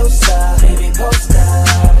little closer, baby, post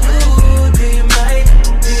up. Ooh, do you mind?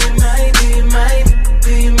 Do you mind? Do you mind?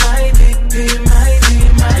 Do you mind? Do you mind? Do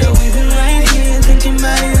you mind? Yeah, we've been right here thinking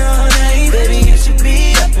about it all night. Baby, you should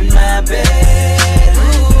be up in my bed.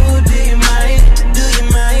 Ooh, do you mind? Do you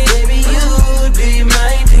mind? Baby, you, do you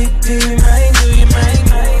mind? Do you mind? Do you mind?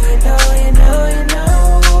 You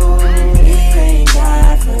know, we ain't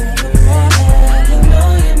got forever. You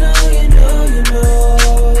know.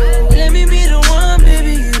 Let me be the one,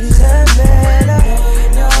 baby, you deserve better. You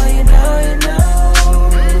know,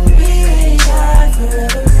 we ain't got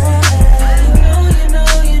forever.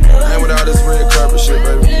 You know. And with all this red carpet shit,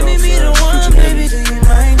 baby, Let me be the one, baby, do you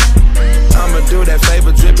mind? I'ma do that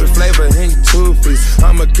favor, dripping flavor in your toothpaste.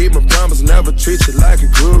 I'ma keep my promise, never treat you like a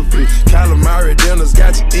groupie. Calamari dinners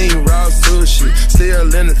got you eating raw sushi.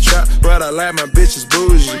 Still in the trap, but I like my bitches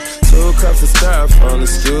bougie. 2 cups of styrofoam,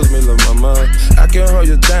 excuse me, lil' mama. I can hold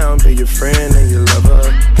you down, be your friend and your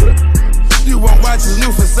lover. You won't watch his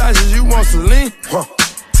new Versace, you want Celine?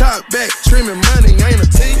 Top back, trimming money, ain't a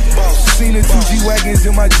team. Seen the 2 G-Wagons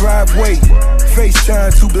in my driveway.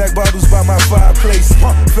 FaceTime, 2 black bottles by my fireplace.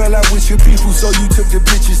 Fell out with your people, so you took the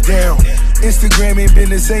pictures down. Instagram ain't been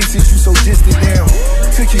the same since you so distant now.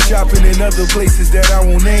 Took you shopping in other places that I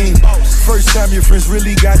won't name. First time your friends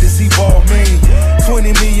really got to see ball main.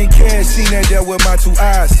 20 million cash, seen that there with my 2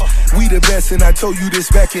 eyes. We the best, and I told you this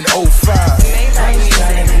back in 05. I'm just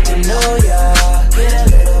tryna get to know ya. Get a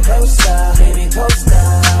little closer, baby, post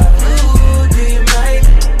up. Ooh, do you mind?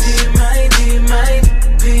 Do you mind? Do you mind?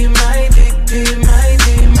 Do you mind? Do you mind?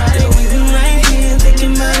 Do you mind? Yeah, we've been right here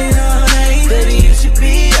thinking about it all night. Baby, you should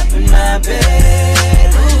be up in my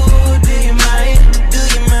bed. Ooh, do you mind? Do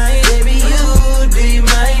you mind? Baby, you, do you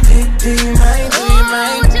mind? Do you mind? Do you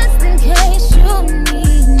mind? Ooh, just in case you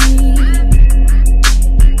need me,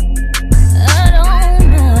 I don't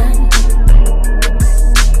mind.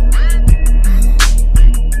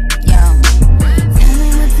 Yo, tell me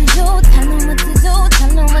what to do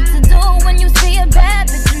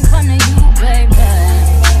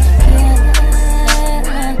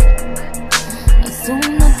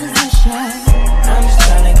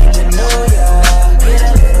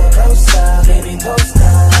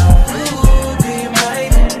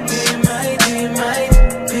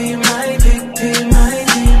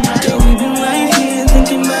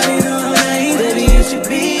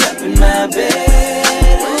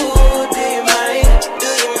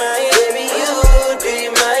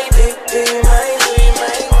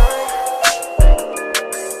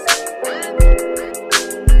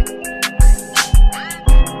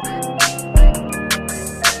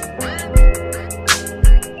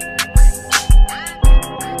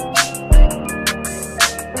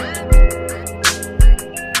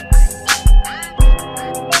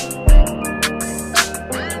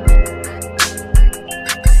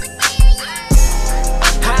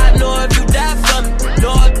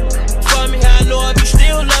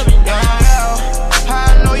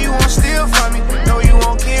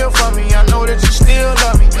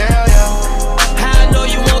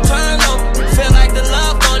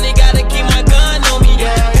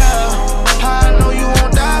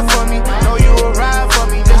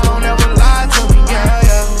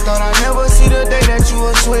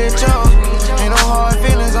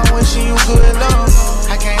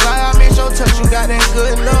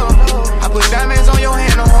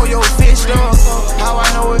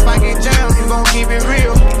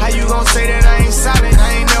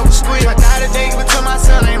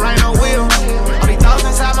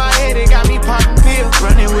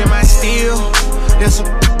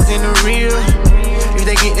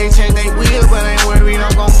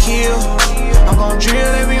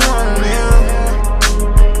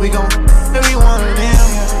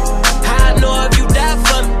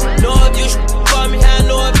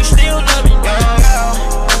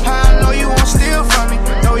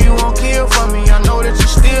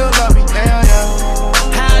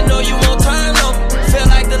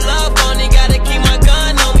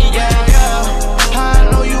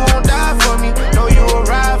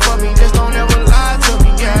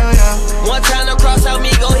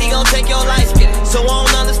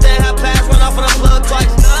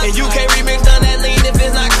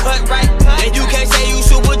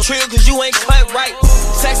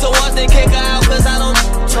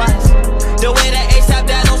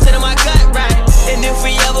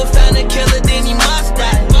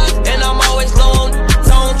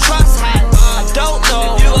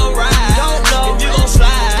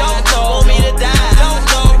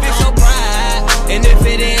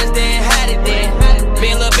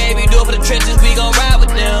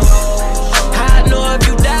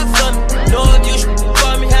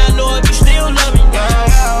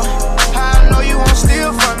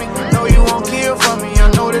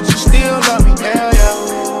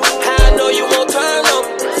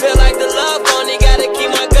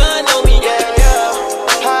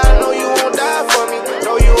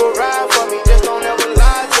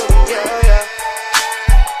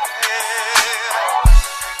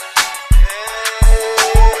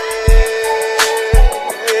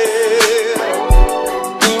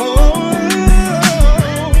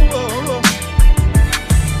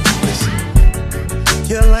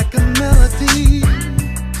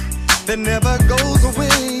that never goes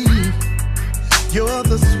away. You're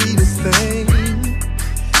the sweetest thing,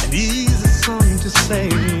 an easy song to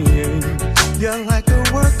sing. You're like a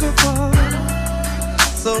work of art,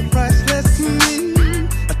 so priceless to me.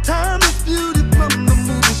 A timeless beauty from the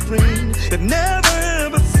movie screen that never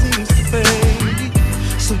ever seems to fade.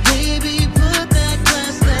 So baby, put that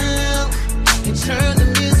glass down and turn the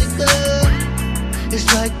music up.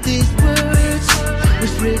 It's like these words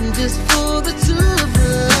was written just for the two of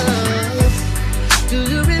us. Do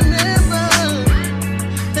you remember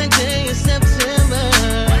that day in September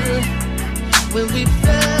when we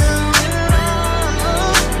fell in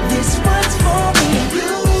love? This one's for me and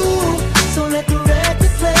you, so let the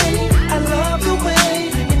record play. I love the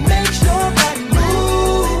way it makes your body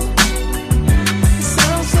move. It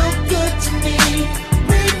sounds so good to me.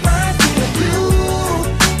 Reminds me of you.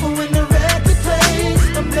 When the record plays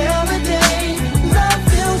a melody, love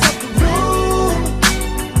fills up the room.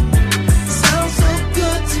 Sounds so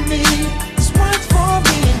good to me. This one's for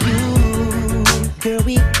me and you. Girl,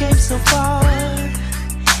 we came so far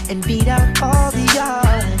and beat out all the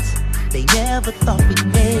odds. They never thought we'd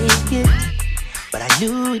make it, but I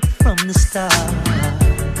knew it from the start.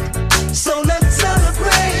 So let's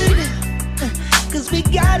celebrate, 'cause we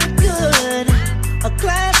got it good. A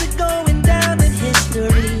classic going down in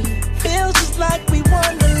history. Feels just like we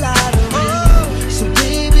won the lottery. So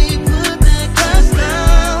baby, put that glass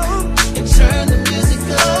down and turn the music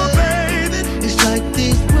up. It's like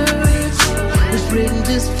these words was written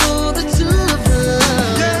just for the two of us.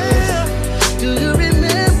 Do you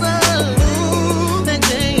remember that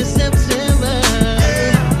day in September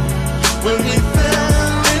when we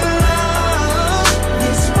fell in love?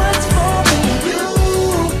 This one's for me and you,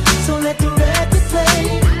 so let the record play.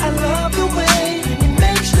 I love the way it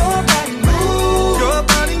makes your body move. Your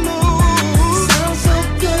body moves. Sounds so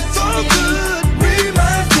good to me.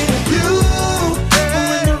 Reminds me of you.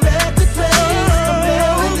 When the record plays a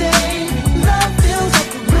melody, love fills up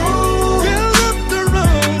the room. Fill up the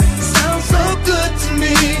room. Sounds so good to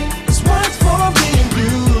me. This one's for me and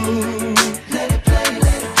you. Let it play,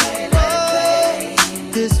 let it play, let it play.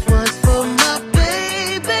 This one's for my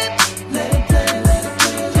baby. Let it play, let it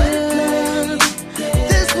play, let it play.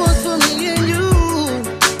 This one's for me and you.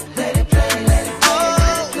 Let it play, let it play,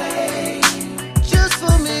 let it play. Just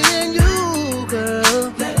for me and you, girl.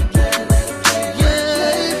 Let it play, let it play, yeah.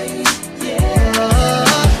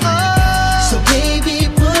 So baby,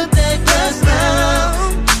 put that glass down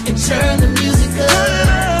and turn the music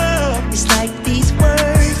up. It's like these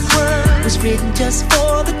words was written just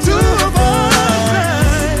for the two of us.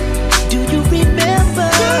 Do you remember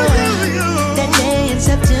that day in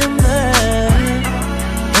September?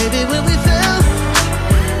 Baby, when we fell,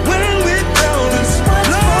 this one's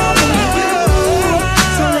for me and you.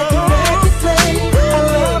 So let the record play. I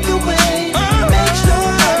love the way it makes your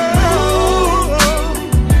body move.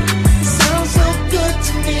 It sounds so good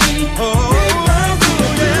to me. Reminds me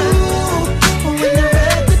of you. When the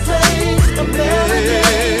record plays a melody,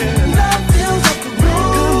 love fills up the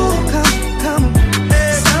room.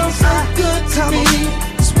 Sounds so good to me.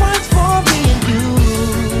 This one's for me and you.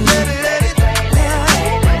 Let it play.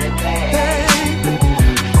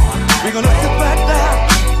 We're gonna sit back down.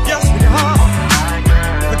 Yes, we are.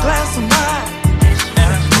 The glass of wine.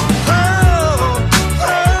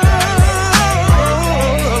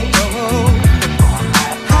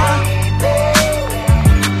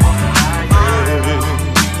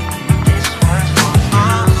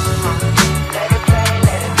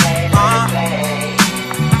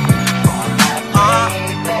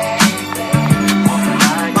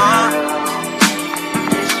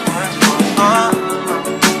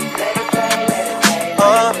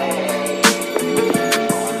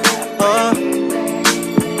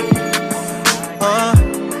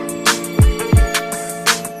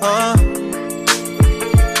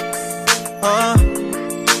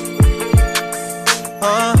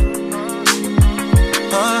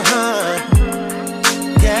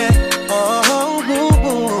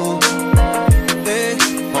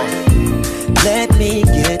 Let me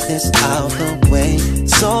get this out the way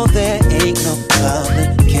so there ain't no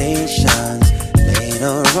complications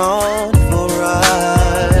later on for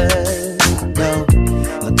us. No,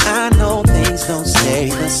 look, I know things don't stay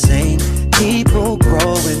the same. People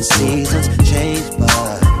grow and seasons change,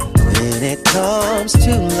 but when it comes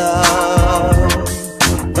to love,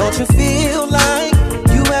 don't you feel like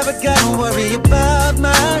you ever gotta worry about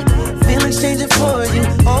my feelings changing for you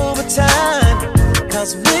over time?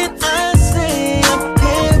 'Cause when I say I'm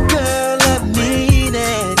here, girl, I mean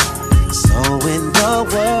it. So when the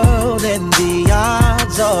world and the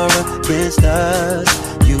odds are against us,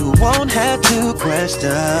 you won't won't have to question.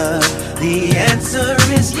 The answer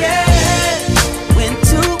is yes. When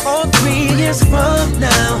 2 or 3 years from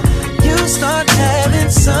now you start having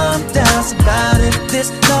some doubts about if this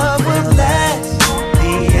love will last,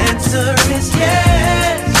 the answer is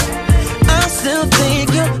yes. I still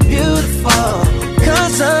think you're beautiful,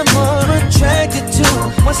 'cause I'm more attracted to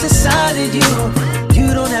what's inside of you.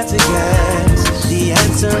 You don't have to guess. The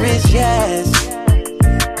answer is yes,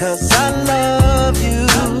 'cause I love you.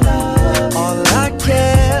 All I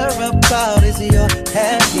care about is your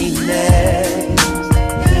happiness.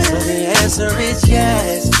 So the answer is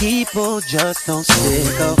yes. People just don't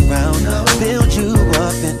stick around, build you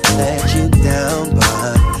up and let you down,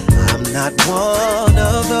 but I'm not one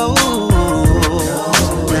of those.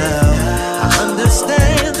 Now I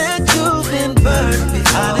understand that you've been burned.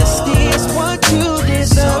 Honesty is what you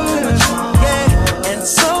deserve, yeah. And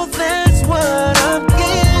so that's what I'm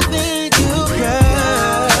giving you,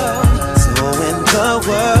 girl. So when the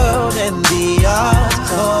world and the odds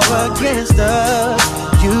are against us,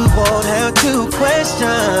 you won't have to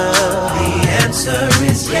question. The answer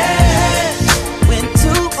is yes. When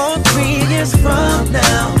 2 or 3 years from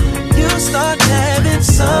now you start having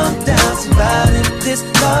some doubts about if this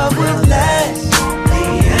love will last, the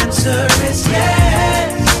answer is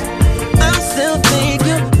yes. I still think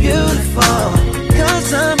you're beautiful, 'cause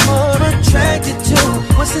I'm more attracted to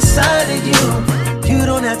what's inside of you. You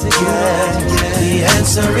don't have to guess. The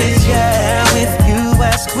answer is yeah. If you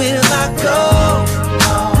ask, will I go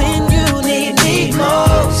when you need me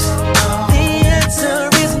most? The answer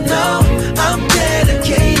is no. I'm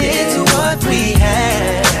dedicated to what we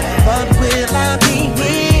have, but will I be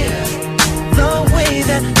here the way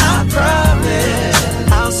that I promised?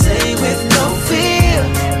 I'll say with no fear.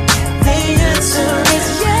 The answer is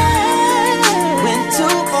yes. When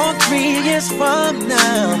 2 or 3 years from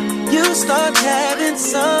now you start having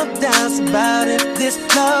some doubts about if this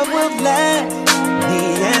love will last, the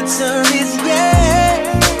answer is yes.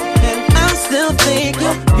 And I still think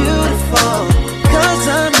you're beautiful, 'cause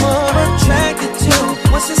I'm more attracted to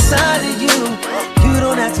what's inside of you. You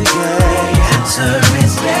don't have to guess. The answer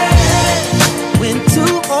is yes. When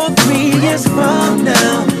 2 or 3 years from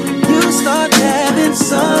now you start having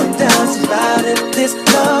some doubts about if this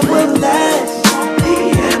love will last, the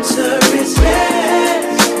answer is yes.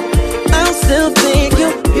 I still think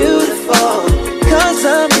you're beautiful, 'cause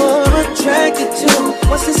I'm more attracted to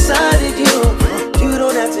what's inside of you. You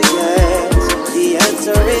don't have to guess. The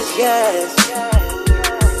answer is yes.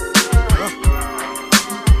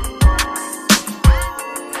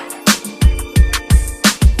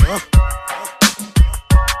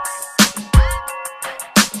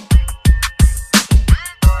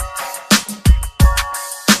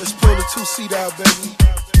 Let's pull the 2-seat out, baby.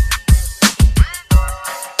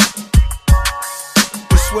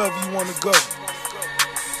 It's wherever you wanna go.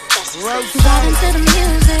 Vibing to the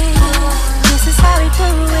music, this is how we do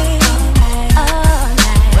it. All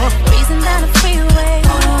night, breezing down the freeway,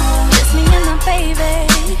 just me and my baby.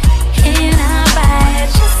 In our ride,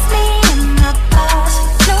 just me and my boss,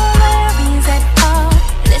 no worries at all.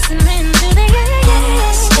 Listening to the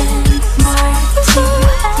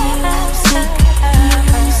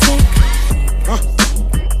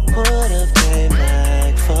Would've came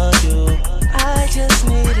back for you. I just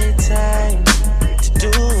needed time to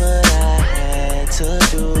do what I had to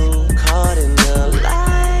do. Caught in your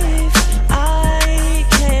life, I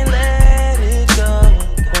can't let it go.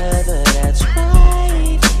 Whether that's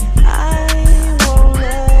right, I won't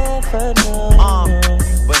ever know.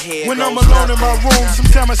 When I'm alone in my room,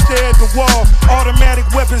 sometimes I stare at the wall. Automatic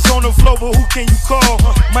weapons on the floor, but who can you call?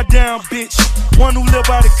 My down bitch, one who live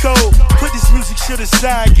by the code. Put this music shit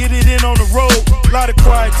aside, get it in on the road. Lot of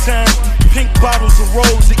quiet time, pink bottles of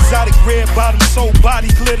rose, exotic red bottoms, soul body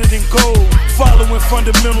glittered in gold. Following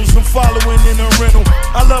fundamentals, I'm following in a rental.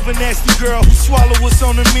 I love a nasty girl who swallow what's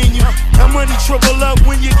on the menu. That money triple up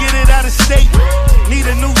when you get it out of state. Need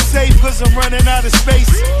a new safe 'cause I'm running out of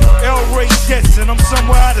space. L. Ray Jets and I'm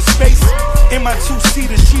somewhere out of space. In my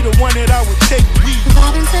 2-seater, she the one that I would take.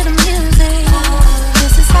 Vibing to the music,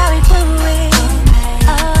 this is how we do it.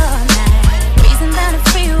 All night, breezing down the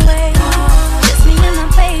freeway, just me and my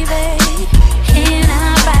baby. In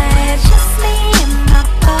our ride, just me and my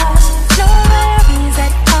boss, no worries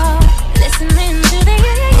at all. Listening to the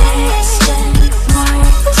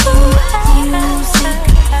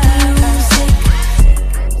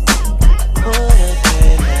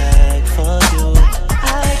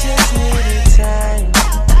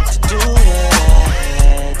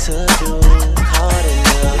to do. Caught in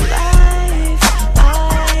your life,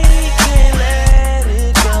 I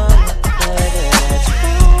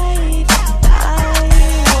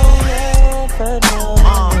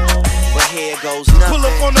knows nothing. Pull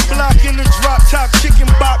up on the block in the drop top chicken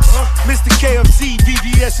box. Mr. KFC,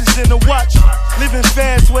 VVS is in the watch. Living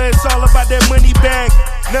fast where it's all about that money bag.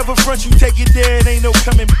 Never front, you take it there, it ain't no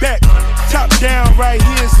coming back. Top down, right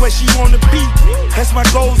here is where she wanna be. As my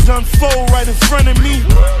goals unfold right in front of me.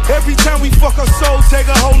 Every time we fuck her soul, take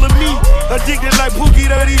a hold of me. Addicted like Pookie,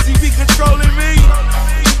 that easy be controlling me.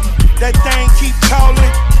 That thing keep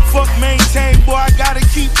calling. Fuck maintain, boy, I gotta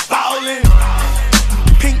keep ballin'.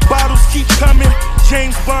 Pink bottles keep coming.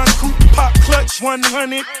 James Bond coupe, pop clutch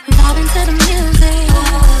 100. Vibing to the music.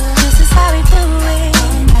 This is how we do it.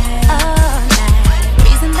 All night.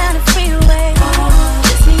 Breezing down the freeway.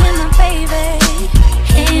 Just me and my baby.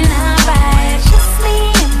 In our ride. Just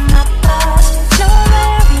me and my boss. No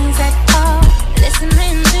worries at all.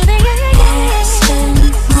 Listening to the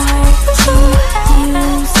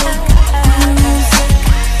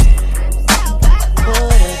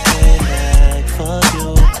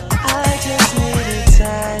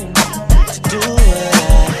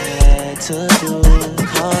to do,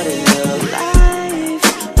 caught in love.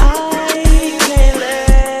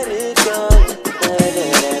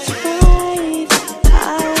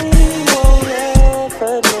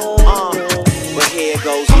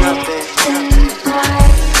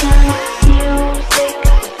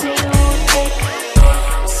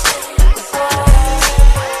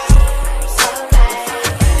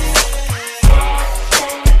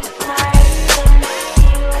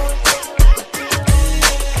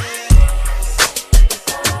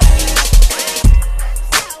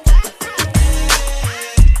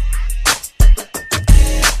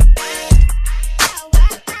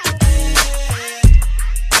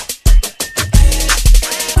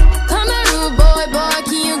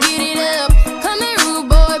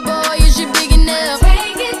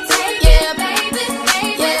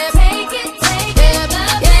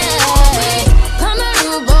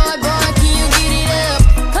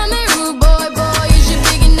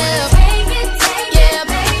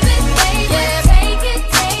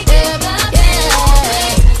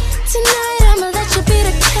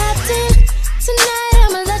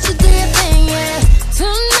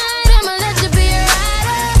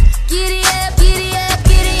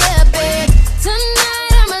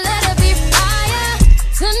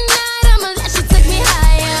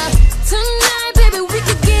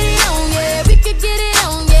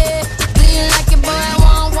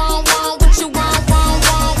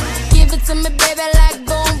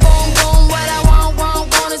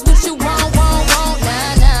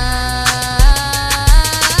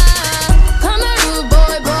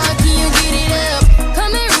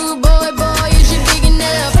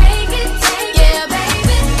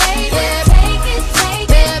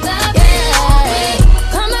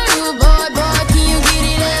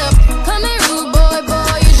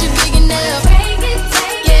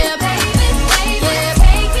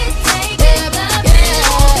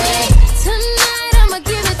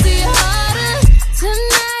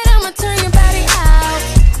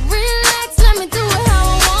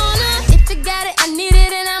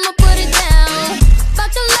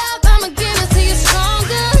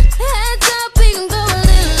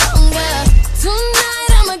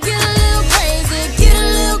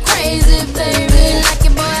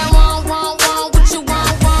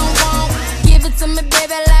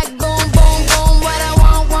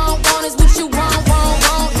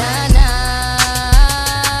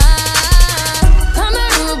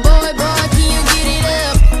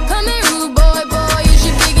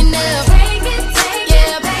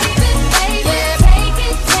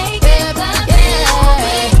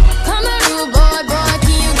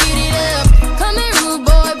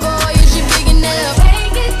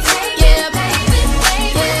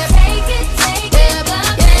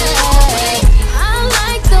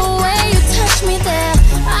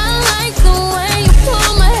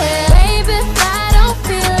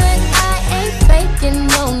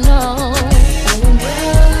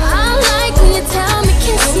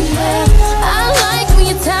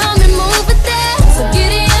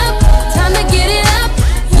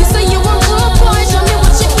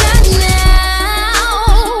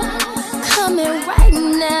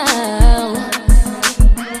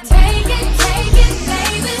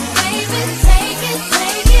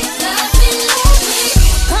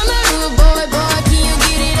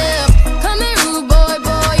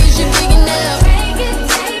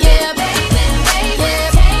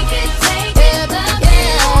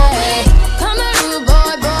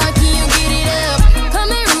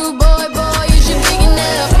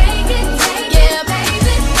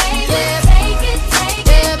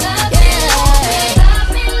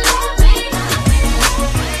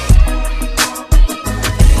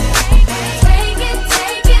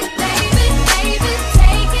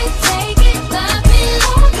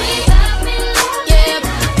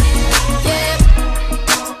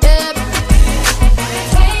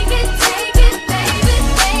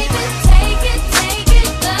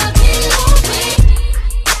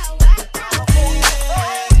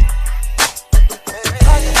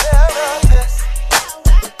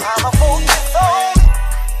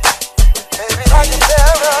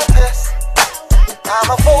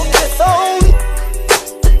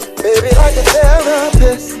 your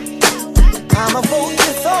therapist. I'ma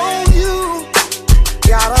focus on you.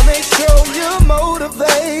 Gotta make sure you're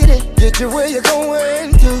motivated. Get you where you're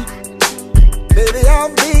going to. Baby,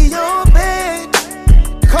 I'll be your bed.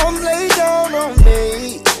 Come lay down on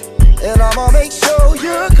me. And I'ma make sure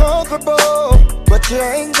you're comfortable. But you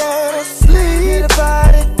ain't gonna sleep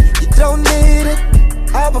about it. You don't need it.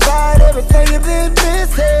 I'll provide everything you've been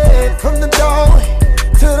missing. From the doorway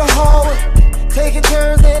to the hallway, taking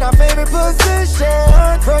turns in our favorite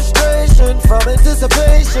position. Frustration from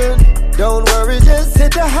anticipation. Don't worry, just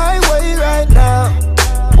hit the highway right now.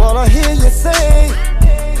 Wanna hear you sing.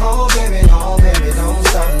 Oh baby, don't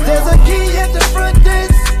stop now. There's a key at the front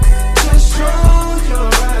desk. Just show your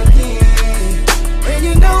ID. And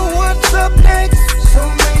you know what's up next. So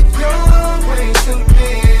make your way to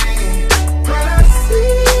me. When I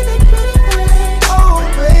see that pretty, oh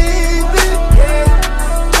baby,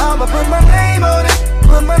 yeah. I'ma put my name on it,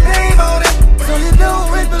 put my name on it, so you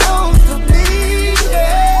know it belongs to me,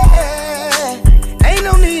 yeah. Ain't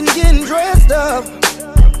no need in getting dressed up,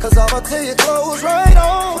 cause I'ma tell you clothes right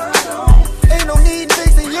on. Ain't no need in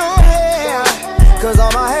fixing your hair, cause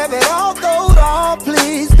I'ma have it all gold on.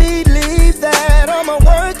 Please believe that I'ma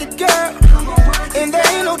work it, girl. And there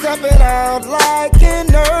ain't no tapping out like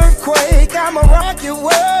an earthquake. I'ma rock your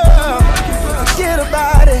world. Forget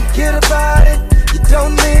about it, get about it. You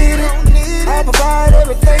don't need it. I'll provide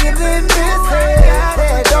everything you've been missing.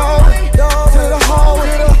 That door to the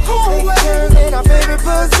hallway, turn in our favorite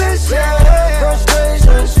position.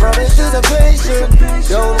 Frustrations from anticipation.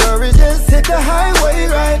 Don't worry, just hit the highway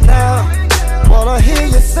right now. Wanna hear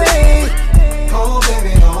you sing. Oh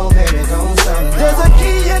baby, don't stop now. There's a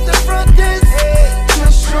key at the front desk.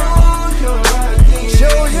 Just show your ID.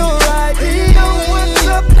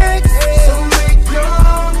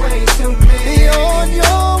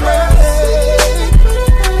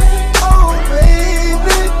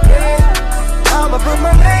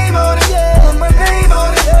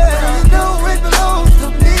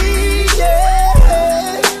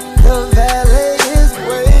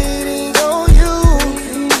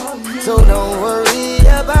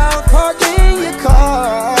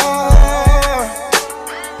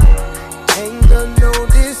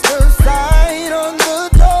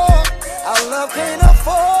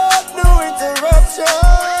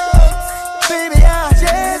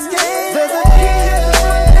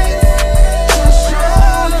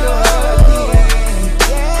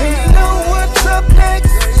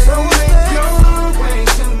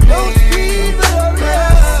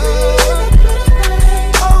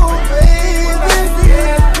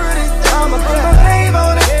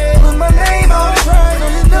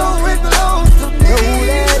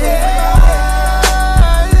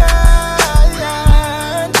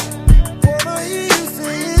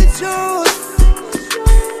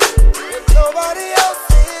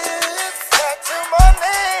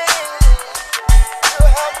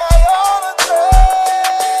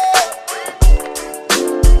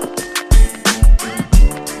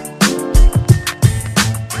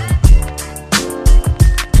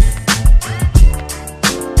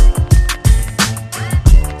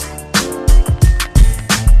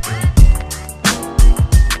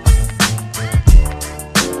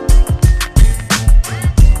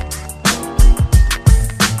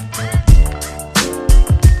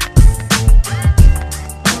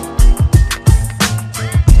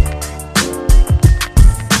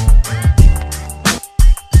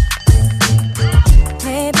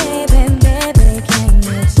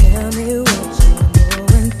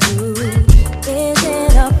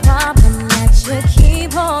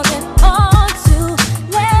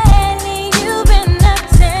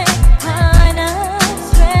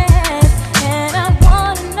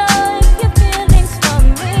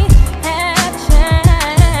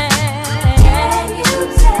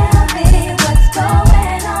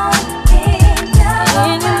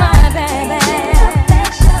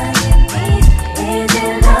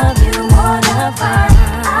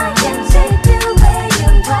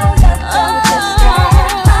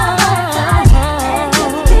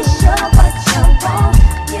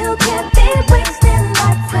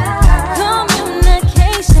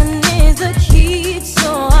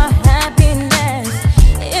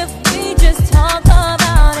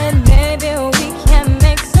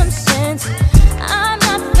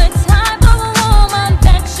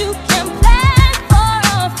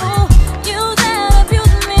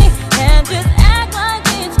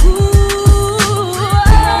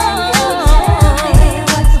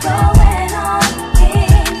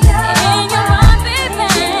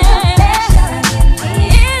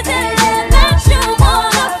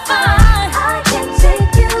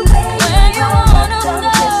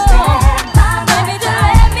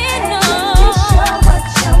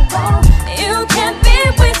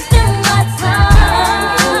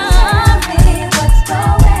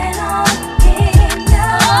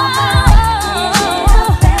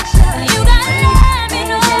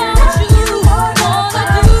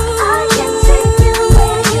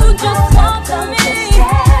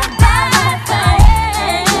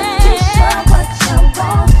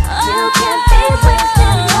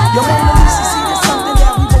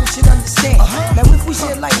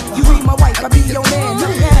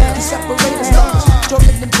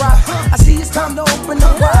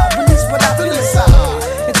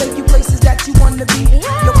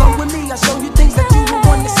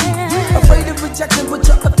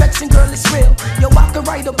 style is real. Yo, I could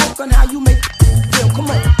write a book on how you make feel. Come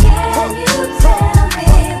on. Can you tell me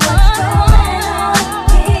what's going on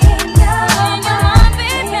in your mind,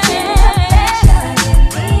 baby? Is it affection you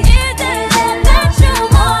need? Is it that you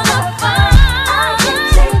wanna find? I can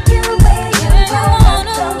take you where you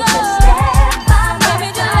wanna go. Just stand by my side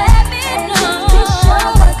and just be sure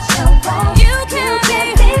what you want. You can't be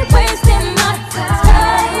wasting my time.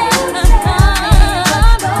 Can you tell me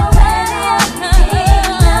what's going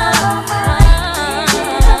on in your mind?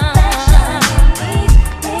 Is it affection you need? Is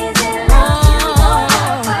it love you wanna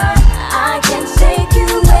find? I can take you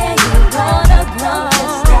where you wanna go.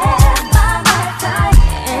 Just stand by my side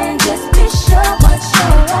and just be sure what you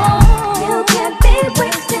want. You can't be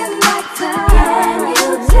wasting my time. Can you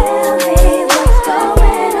tell me what's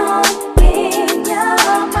going on in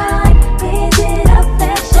your mind? Is it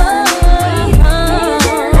affection you need? Is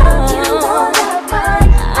it love you wanna find?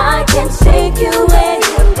 I can take you where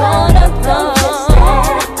you wanna go. Just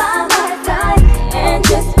stand by my side and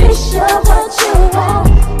just be sure what you want.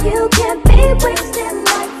 You can't be wasting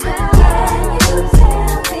my time. Can you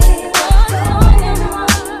tell me what's going on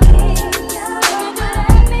in your mind?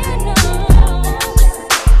 Let me know.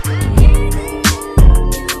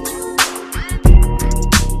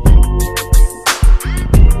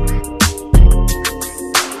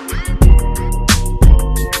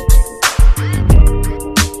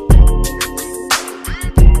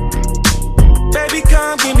 Baby,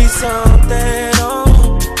 come give me something,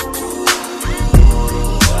 oh.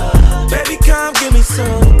 Baby, come give me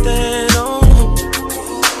something, oh.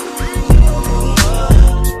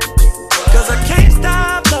 Cause I can't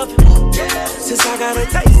stop loving since I got a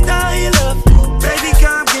taste of your love. Baby,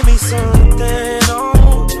 come give me something, oh.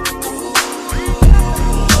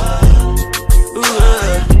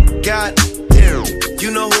 God damn,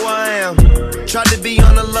 you know who I am. Tried to be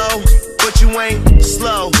on the low, but you ain't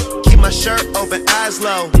slow. Keep my shirt open, eyes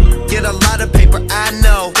low. Get a lot of paper, I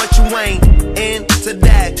know, but you ain't into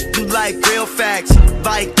that. You like real facts.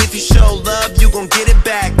 Like if you show love, you gon' get it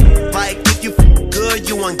back. Like if you good,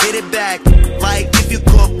 you won't get it back. Like if you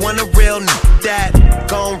cook, want a real that.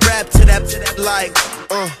 Gon' rap to that like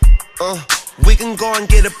we can go and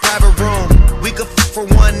get a private room. We could for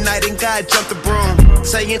one night and God jump the broom.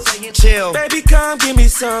 Saying chill. Baby, come give me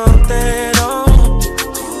something, oh.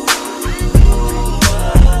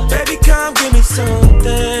 Baby, come give me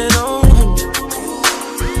something, oh.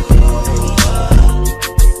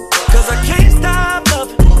 Cause I can't stop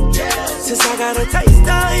loving since I got a taste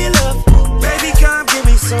of your love. Baby, come give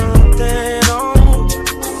me something, oh.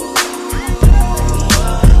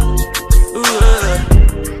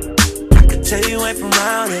 I could tell you ain't from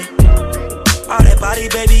around it. All that body,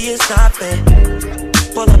 baby, is not fair.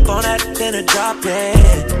 Pull up on that, then a drop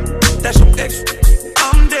it. That's your ex.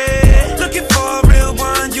 I'm dead. Looking for a real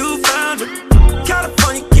one, you found it.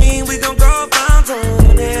 California king, we gon' go bounce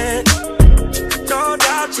on it. No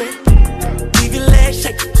doubt, yeah. Leave your legs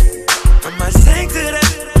shake. I might sing to that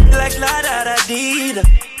like la da da dee da.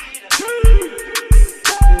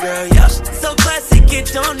 Girl, your shit so classic,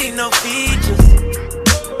 it don't need no features.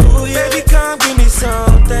 Ooh, yeah. Baby, come give me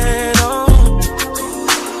something, oh.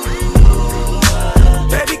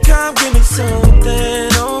 Baby, come give me something,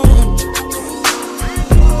 oh.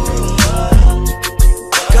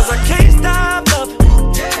 Cause I can't stop loving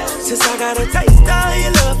since I got a taste of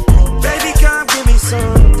your love. Baby, come give me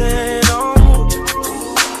something, oh.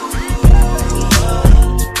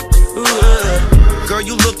 Girl,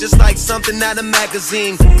 you look just like something out of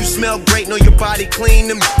magazine. You smell great, know your body clean.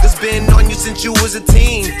 Them niggas been on you since you was a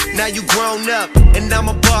teen. Now you grown up, and I'm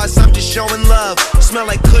a boss, I'm just showing love. Smell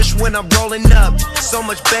like Kush when I'm rolling up. So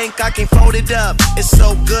much bank, I can't fold it up. It's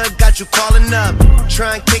so good, got you calling up.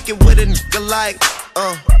 Try and kick it with a nigga like,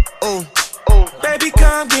 Baby,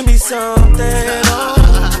 come give me something, oh.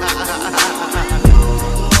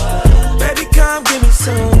 Baby, come give me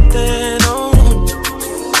something, oh.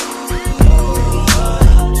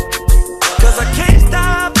 Cause I can't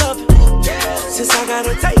stop loving since I got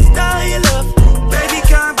a taste of your love. Baby,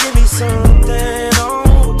 come give me something, oh.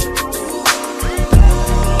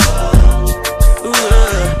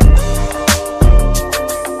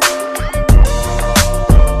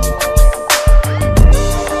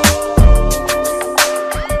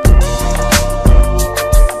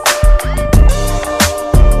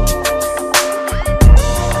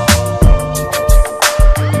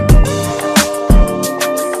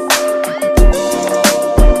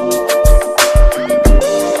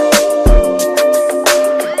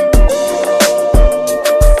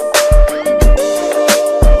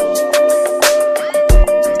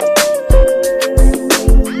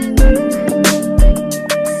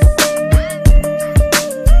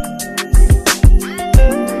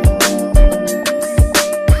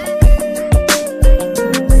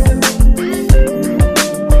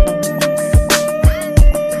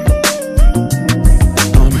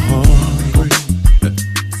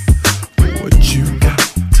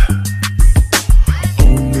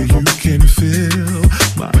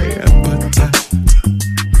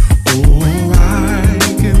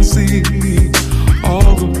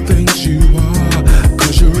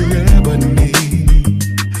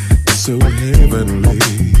 heavenly.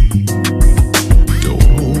 Don't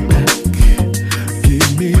hold back, give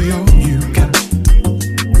me all you got.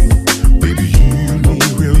 Baby, you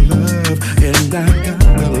need real love, and I got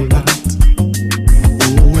a lot.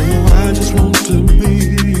 Oh, I just want to be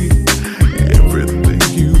everything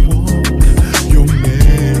you want, you're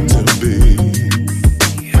meant to be.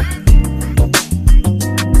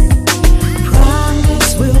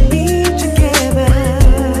 Promise we'll be together.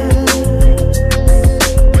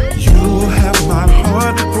 You'll have my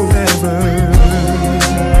heart forever.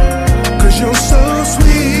 'Cause you're so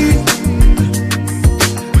sweet,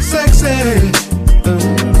 sexy,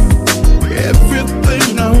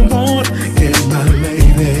 everything I want in my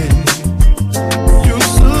lady. You're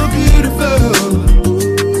so beautiful,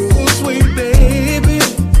 ooh, sweet baby.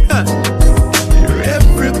 You're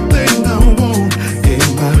everything I want in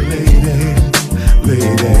my lady,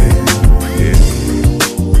 lady, yeah.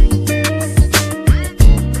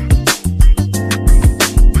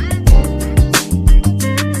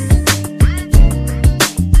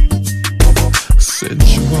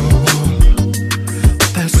 Sensual,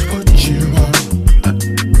 that's what you are.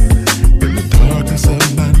 In the darkness of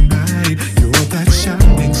my night, you're that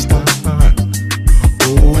shining star.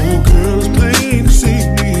 Oh, girl, it's plain to see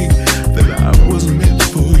that I was meant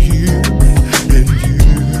for you and you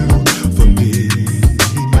for me.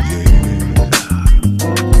 Yeah.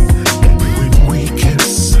 And when we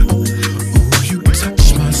kiss, ooh, you touch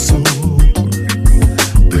my soul.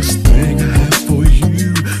 This thing I have for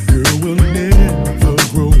you, girl, will never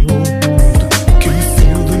grow old. Can you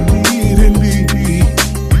feel the need in me?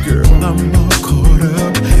 Girl, I'm all caught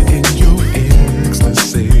up in your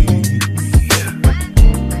ecstasy.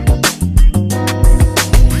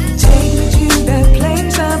 Take me to that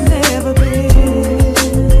place I've never been.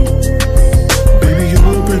 Baby,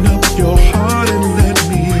 open up your heart and let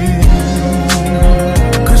me in.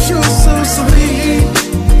 'Cause you're so sweet,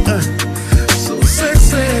 so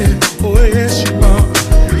sexy. Oh, yes, you are.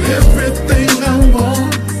 Everything I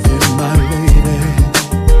want in my lady.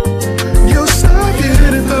 You're so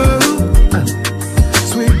beautiful,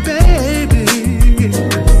 sweet baby. You're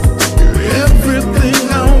everything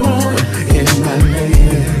I want in my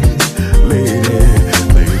lady, lady,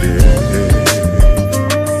 lady.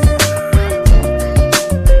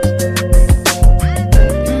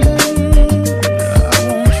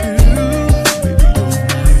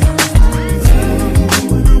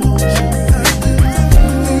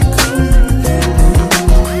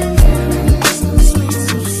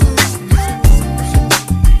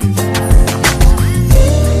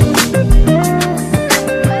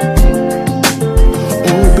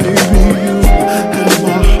 Oh, baby, you have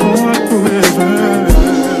my heart forever.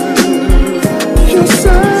 You're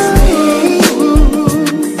so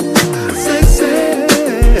sexy.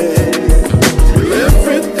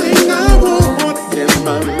 Everything I want in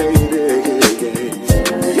my lady.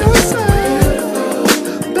 You're so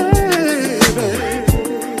baby.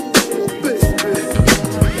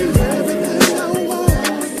 You're everything I want.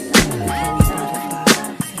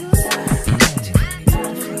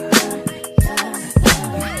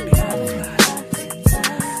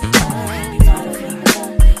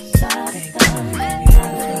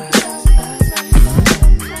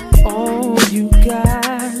 All you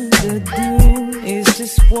gotta do is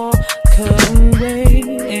just walk away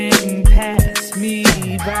and pass me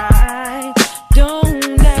by. Don't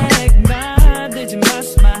acknowledge my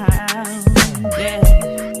smile, yeah.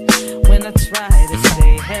 When I try to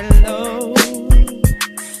say hello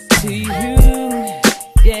to you,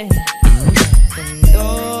 yeah. And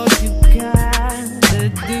all you gotta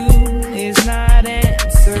do is not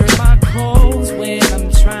answer my calls when I'm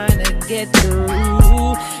trying to get through.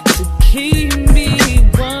 To keep me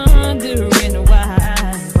wondering why,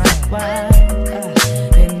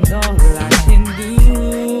 and all I can do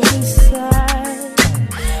is sigh.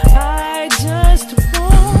 I just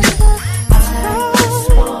want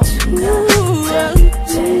to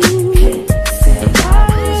take it, say I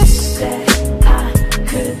wish that I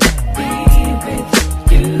could be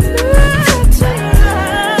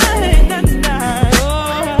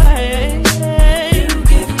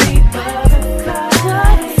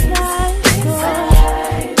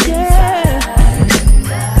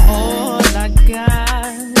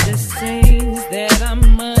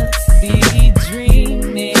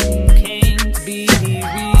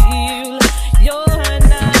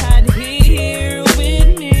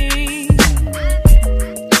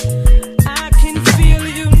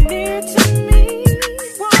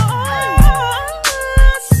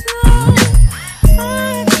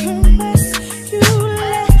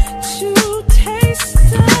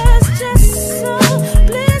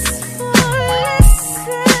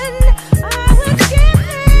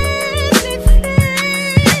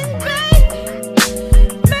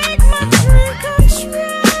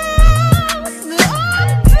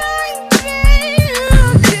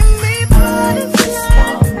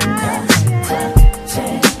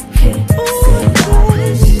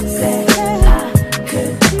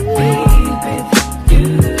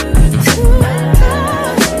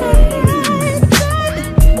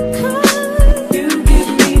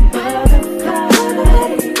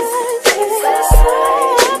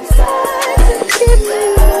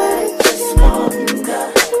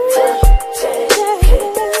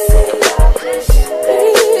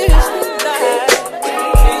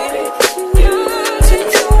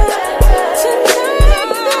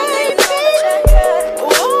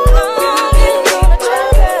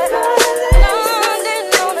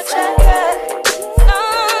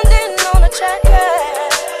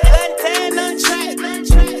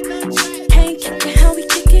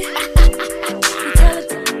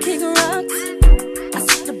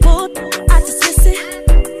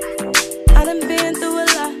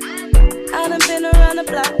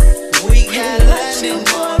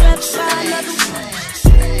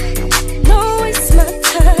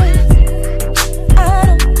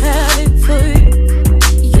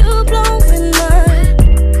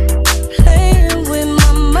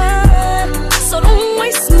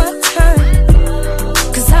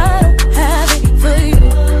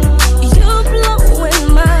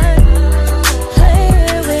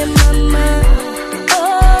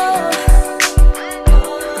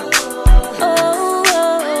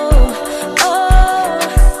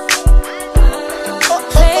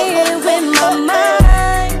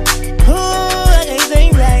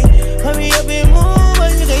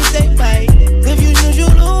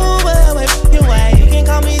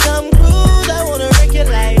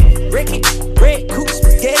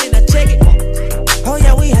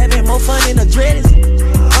fun in the dreads.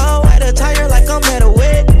 All white attire like I'm at a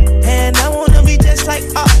wedding. And I wanna be just like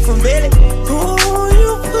up from Billy. Ooh,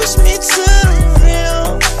 you push me to the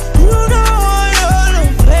rim. You know you're the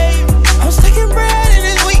babe. I'm stacking bread in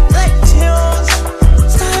this week like Tim's.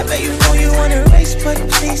 Stop it, you know you wanna race, but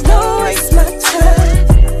please don't waste my time.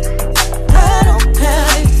 I don't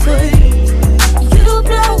have it for you. You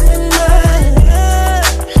blowing my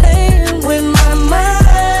mind, playing with my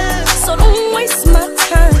mind. So don't waste my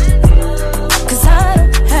time, 'cause I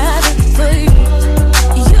don't have it for you.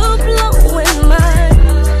 You blowing my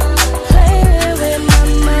mind, playing with my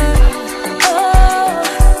mind. Oh,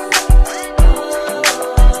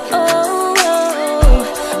 oh, oh,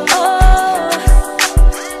 oh,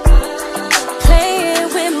 playing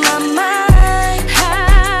with my mind.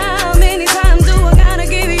 How many times do I gotta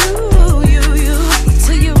give you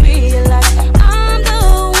till you realize I'm the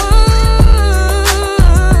one?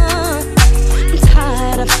 I'm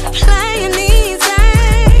tired of playing these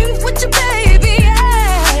games with you, baby,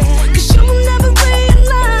 yeah. 'Cause you'll never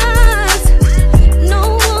realize no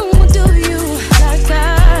one will do you like I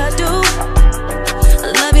do. I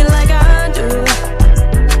love you like I do.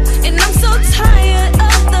 And I'm so tired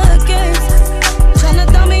of the games, tryna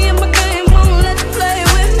throw me in my game, won't let you play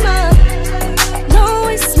with mine. Don't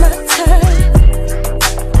waste my time,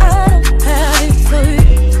 I don't have it for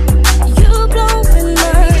you. You blowing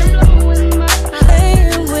mine,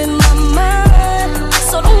 playing with my mind.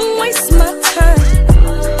 So don't waste my time,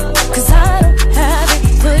 'cause I don't have it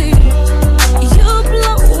for you. You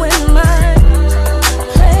blowing mine,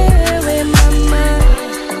 playing with my mind.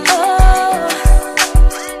 Oh,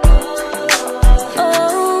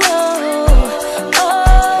 oh, oh,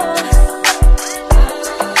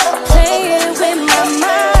 playing with my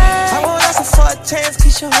mind. I want us for a chance,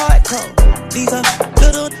 keep your heart cold. These are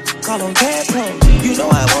little call them tadpoles. You know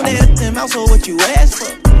I want that them out, so what you ask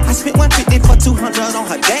for? I spent 150 for 200 on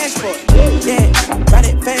her dashboard. Yeah, ride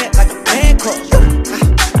it fast like a man crush.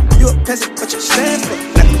 You a peasant, but you stand for.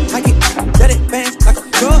 I get that advance like a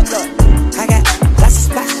drug lord. I got lots of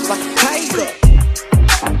splashes like a tiger.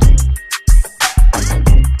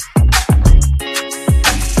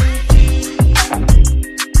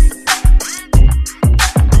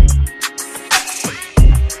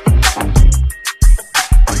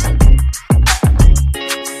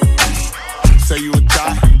 Say you a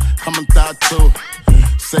die, I'ma die too.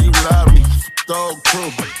 Say you love me, the whole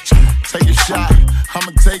crew. Take a shot,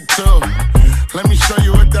 I'ma take two. Let me show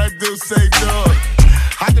you what that do say do.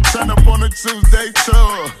 I can turn up on a Tuesday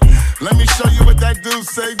too. Let me show you what that do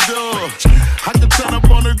say do. I can turn up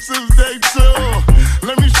on a Tuesday too.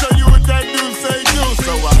 Let me show you what that do say do.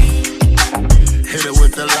 So I hit it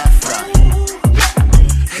with the left right.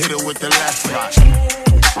 Hit it with the left right.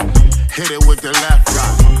 Hit it with the left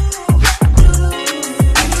right.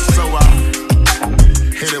 So I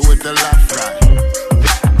hit it with the left right.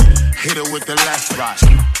 Hit it with the left right.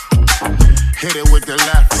 Hit it with the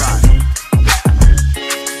left right.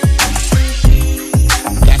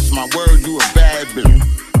 That's my word, you a bad bitch.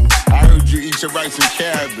 I heard you eat your rice and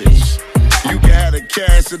cabbage. You can have the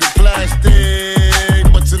cash or the plastic,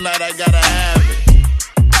 but tonight I gotta have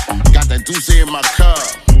it. Got that juice in my cup,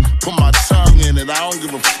 put my tongue in it, I don't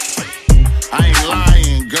give a f. I ain't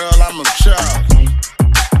lying, girl, I'm a chub.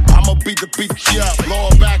 I'ma beat the up, blow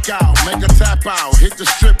her back out, make her tap out, hit the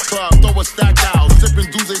strip club, throw a stack out,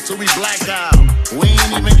 sipping doozy till we black out. We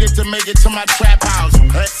ain't even get to make it to my trap house.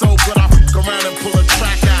 That's so good, I fuck around and pull a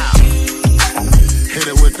track out. Hit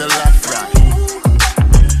it with the left right.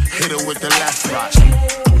 Hit it with the left right.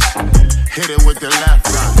 Hit it with the left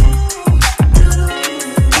right.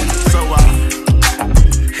 So I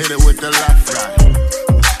hit it with the left right.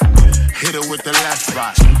 Hit it with the left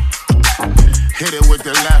right. Hit it with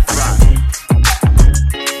the left right.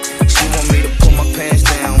 She want me to pull my pants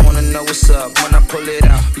down, wanna know what's up when I pull it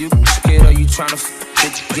out. You scared or you tryna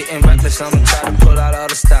bitch, getting reckless, I'ma try to pull out all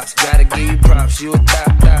the stops. Gotta give you props, you a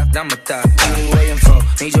top, I'm a top. What you waiting for?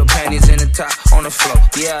 Need your panties in the top, on the floor.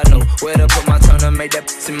 Yeah, I know where to put my tongue to make that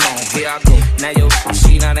moan. Here I go, now yo,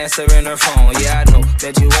 she not answering her phone. Yeah, I know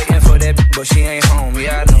that you waiting for that, but she ain't home.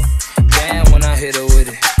 Yeah, I know. Damn, when I hit her with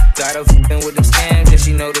it. Got her f***ing with them scams, yeah,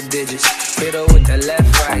 she know the digits. Hit her with the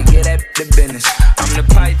left, right, get that the business. I'm the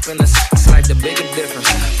pipe and the s***, like the bigger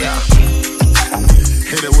difference. Yeah.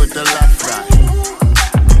 Hit it with the left, right.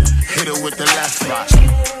 Hit it with the left, right.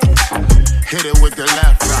 Hit it with the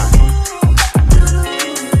left, right.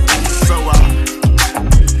 So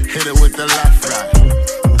hit it with the left, right.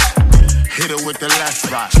 Hit it with the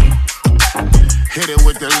left, right. Hit it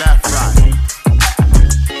with the left, right.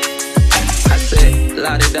 I said,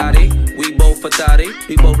 la-di-da-di, we both for thotty.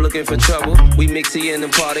 We both looking for trouble. We mixy in the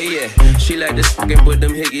party, yeah. She like to fucking put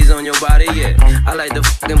them hickeys on your body, yeah. I like to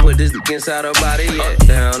fucking put this inside her body,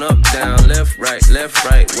 yeah. Up, down, left, right, left,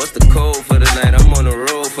 right. What's the code for the night? I'm on the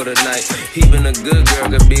road for the night. Even a good girl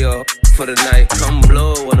could be a for the night. Come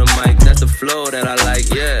blow on the mic, that's the flow that I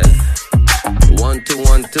like, yeah. 1, 2,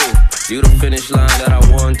 1, 2. You the finish line that I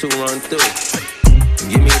want to run through.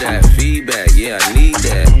 Give me that feedback, yeah, I need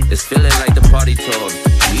that. It's feeling like the party told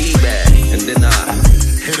me back. And then I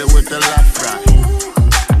hit it with the left right.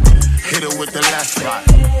 Hit it with the left right.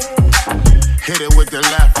 Hit it with the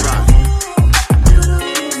left right.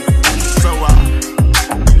 So I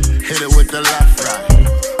hit it with the left right.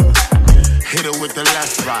 Hit it with the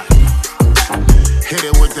left right. Hit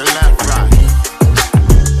it with the left right.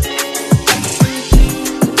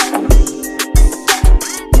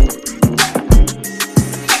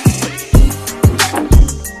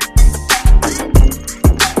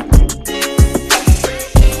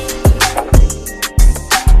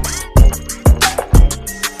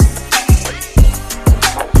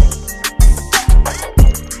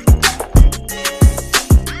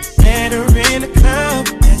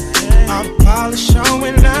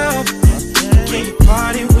 Showing love, can you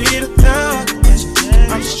party with a thug?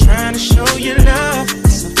 I'm just trying to show you love.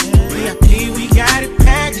 VIP, we got it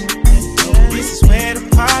packed. This is where the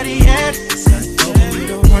party at. You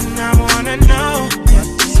the one I wanna know.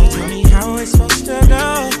 So tell me how it's supposed to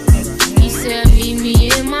go. He said meet me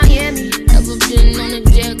in Miami. Ever been on a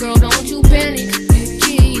jet, girl? Don't you panic.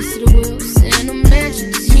 Keys to the wheels and the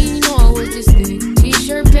mansions. He know I was this thing.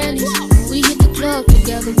 T-shirt, panties. We hit the club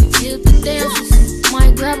together. We did the dances.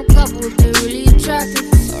 Might grab a couple if they're really attractive.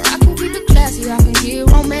 Or I can keep it classy, I can get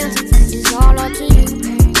romantic. It's all up to you,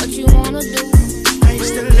 what you wanna do. I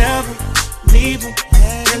used to love him, leave him.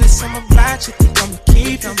 Tell us something about you, think I'ma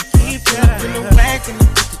keep him. Up in the wagon, I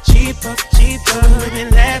put the Jeep up.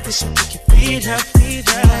 Living lavish, I make you feed her.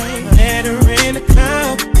 Met her in the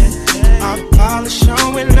club, all the polish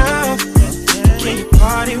showing love. Can you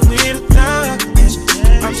party with a thug?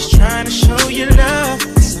 I'm just trying to show you love.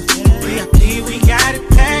 VIP, we got it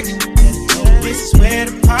packed. This is where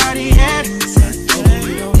the party at.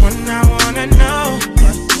 You the one I wanna know.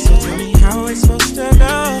 So tell me how it's supposed to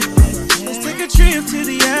go. Let's take a trip to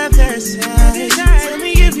the other side. Tell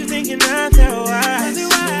me if you're thinking otherwise. You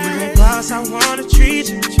my boss, I wanna treat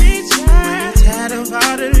you. I'm tired of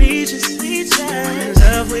all the leeches. I'm in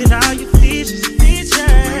love with all your features. I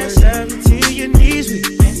love you till your knees weak.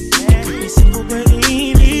 It could be simple but it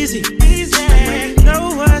ain't easy. You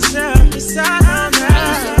know what's up. It's all right.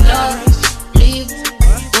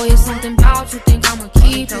 Boy, it's something about you, think I'ma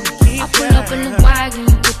keep it. I pull up in the wagon,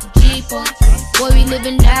 you put the Jeep up. Boy, we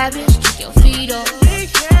living lavish, kick your feet up.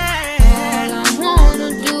 All I wanna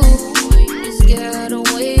do is get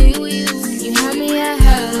away with you. You had me at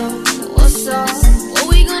hello, what's up? What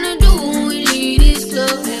we gonna do when we leave this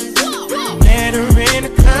club? Met her in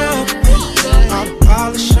the club, all the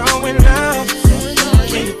polish showing love.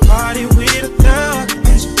 Can you party with a thug?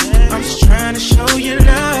 I'm just trying to show you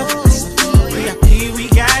love. VIP, we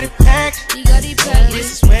got it packed. This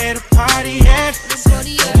is where the party at.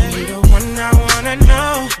 You the one I wanna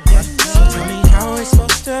know. So tell me how it's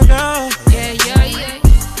supposed to go. Yeah.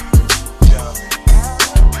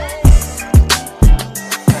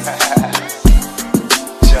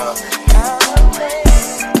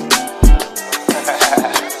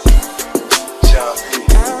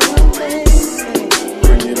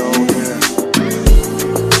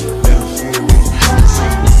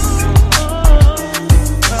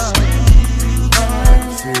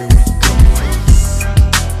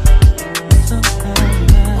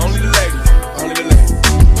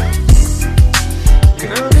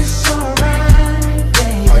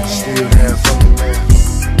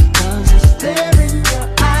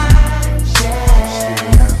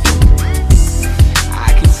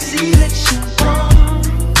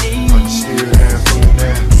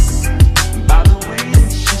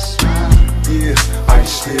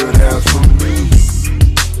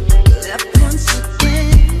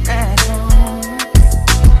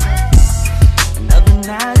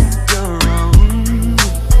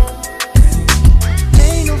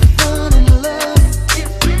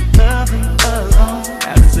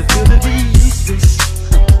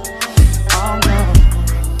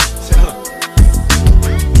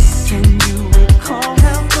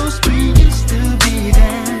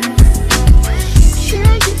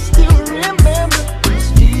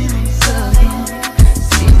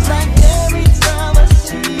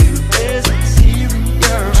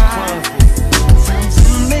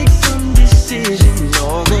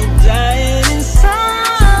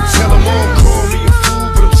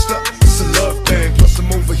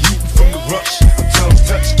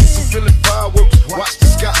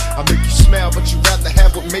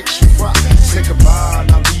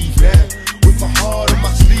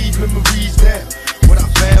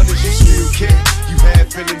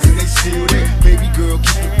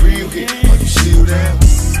 forget. Are you still down?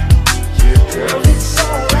 Yeah, girl, it's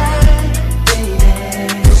alright, baby.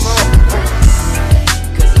 Come on,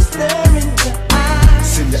 'cause it's there in your eyes.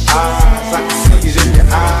 It's in your eyes, I can see it in your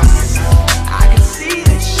eyes. I can see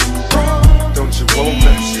that you want. Don't you want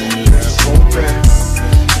me? Want me?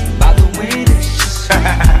 By the way that you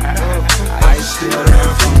smile, I ain't still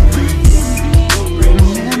down for me.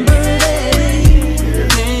 Remember that,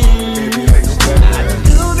 baby, I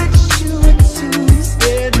knew that you were too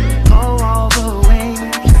scared to go all the way,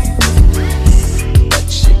 but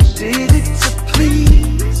you did it to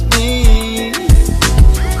please me.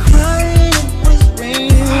 Crying, it was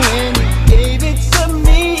raining when you gave it to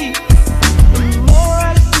me. The more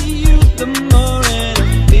I see you, the more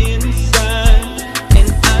I've been inside. And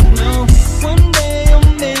I know one day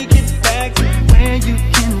you'll make it back to where you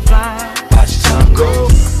can fly. Watch time go.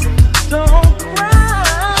 Don't cry.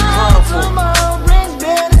 Tomorrow brings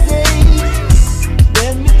better days.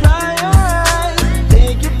 Let me dry your eyes.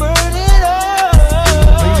 Take your burden up.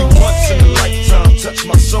 Maybe once in a lifetime, touch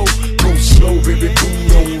my soul. Go slow, baby,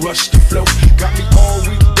 don't rush the flow. Got me all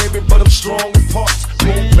weak, baby, but I'm strong in parts.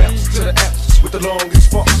 Roll raps to the apps with the longest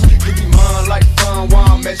sparks. Give me mine like fine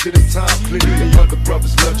wine, measured in time. Plenty of other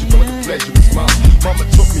brothers loved you, but the pleasure is mine. Mama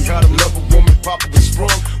taught me how to love a woman, Papa was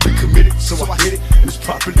strong. We committed, so I hit it, and it's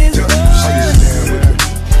properly done. Understand with me?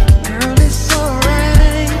 Girl, it's alright,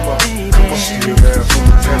 baby. I'm still there for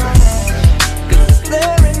the time. 'Cause it's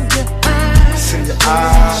there in your eyes. It's in your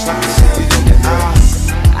eyes, I can see it in your eyes.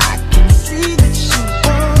 I can see that you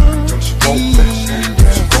want. Don't you want me?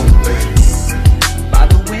 Don't you want me? By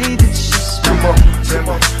the way that you smile, come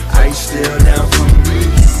on, I ain't still down for me.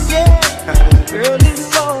 Yeah, girl, it's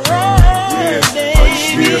alright, baby. Are you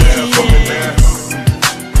still down for me, man?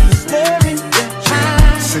 It's there in your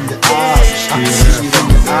eyes. It's in your eyes. I can see it in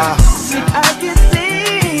your eyes. See, I can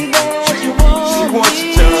see that you want me. She wants you,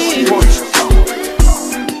 John. She wants you.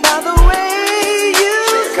 By the way you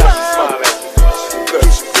smile.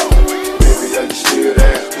 Baby, are you still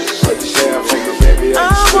there? Are you down for me, baby? Are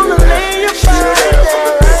you still there? I wanna lay your body down.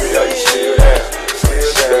 Baby, are you still there?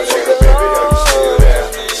 Still down for me, baby? Are you still there?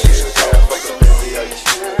 Still down for me, baby? Are you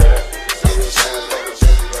still there?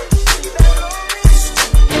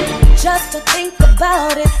 Just to think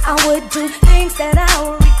about it, I would do things that I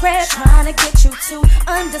would regret. Trying to get you to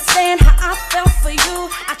understand how I felt for you.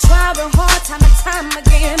 I tried real hard time and time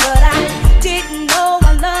again, but I didn't know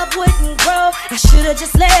my love wouldn't grow. I should've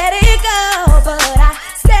just let it go, but I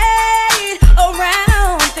stayed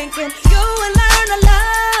around thinking you would learn to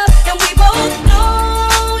love. And we both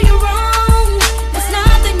know you're wrong. There's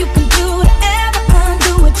nothing you can do to ever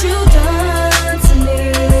undo what you done to me.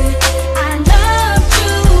 I loved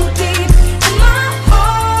you deep in my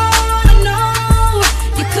heart. I know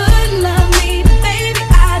you couldn't love me, but baby,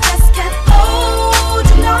 I just kept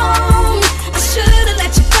holding on. I should've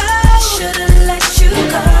let you go. Should've let you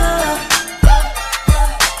go.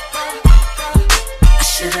 I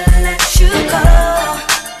should've let you go.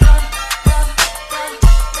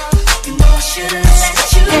 You know I should've let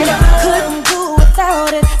you go. And I couldn't do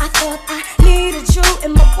without it. I thought I needed you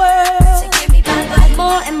in my world. To give me back, but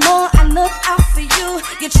more and more I look out for you.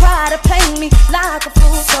 You try to play me like a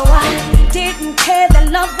fool, so I didn't care that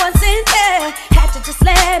love wasn't there. Had to just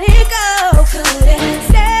let it go. Couldn't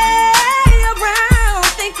stay around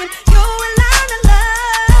thinking you would learn to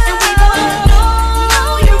love. And we both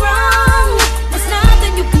know you're wrong. There's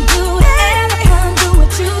nothing you can do to ever undo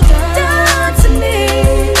what you done to me.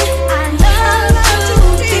 I loved you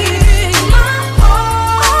deep in my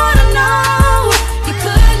heart. I know you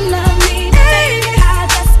couldn't love me, baby. I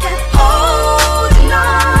just kept holding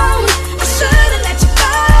on. I should've let you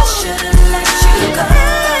go. Should've let you go.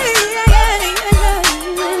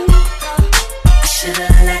 I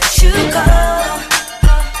should've let you go.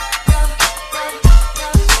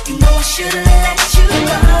 You know I should've let you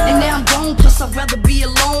go. And now I'm gone, plus I'd rather be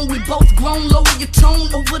alone. We both grown, lower your tone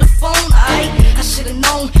over the phone. I should've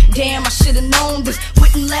known, damn, I should've known this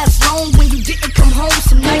wouldn't last long when you didn't come home.